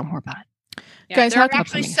 But we'll talk more about it. Yeah, Guys, there how are come-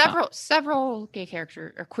 actually several gay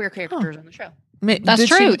characters or queer characters on the show. That's Did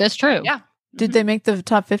true. she- That's true. Yeah. Did they make the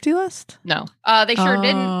top 50 list? No. They sure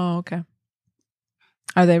didn't. Oh, okay.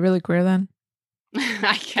 Are they really queer then?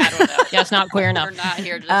 I don't know. Yeah, it's not queer We're enough. not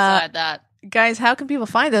here to decide that. Guys, how can people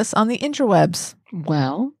find us on the interwebs?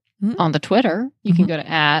 Well, Mm. on the Twitter, you can go to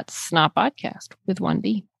 @Snot Podcast with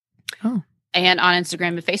 1D. And on Instagram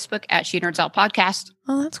and Facebook at She Nerds Out Podcast.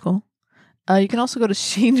 Oh, that's cool. You can also go to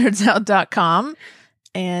shenerdsout.com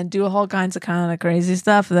and do a whole kinds of kind of crazy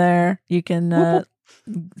stuff there. You can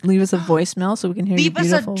leave us a voicemail so we can hear Leave your us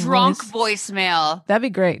a beautiful drunk voice. voicemail. That'd be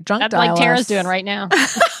great. Drunk That's dial like Tara's us. doing right now.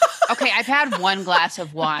 Okay, I've had one glass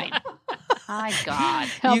of wine. My God.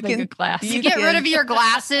 Helping can- a class. you You get can- rid of your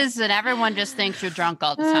glasses and everyone just thinks you're drunk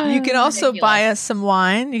all the time. You can also Ridiculous. buy us some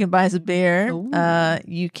wine. You can buy us a beer. Ooh.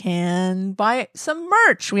 You can buy some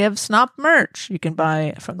merch. We have Snop merch. You can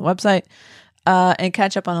buy from the website and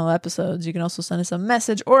catch up on all episodes. You can also send us a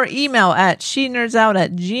message or email at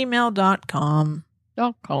shenerdsOut@gmail.com.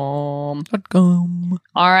 .com.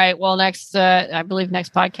 All right. Well, next, I believe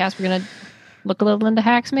next podcast, we're going to look a little into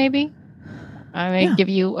hacks, maybe. I may give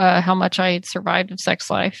you how much I survived of sex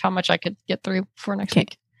life, how much I could get through for next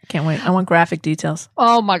week. Can't wait. I want graphic details.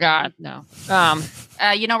 Oh my God. No.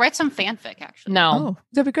 Write some fanfic, actually. No. Oh,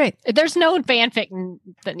 that'd be great. There's no fanfic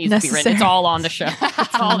that needs to be written. It's Necessary. all on the show.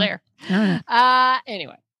 It's all there. All right.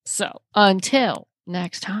 Anyway, so until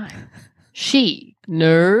next time, she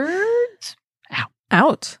nerds.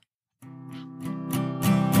 Out.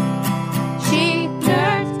 She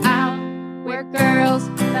nerds out. We're girls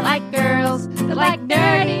that like girls that like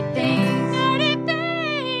dirty things. Dirty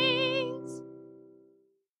things.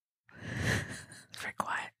 Very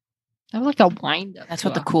quiet. That was like a wind up. That's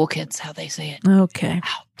what the cool kids, how they say it. Okay.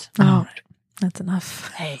 Out. All right. That's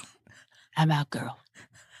enough. Hey, I'm out, girl.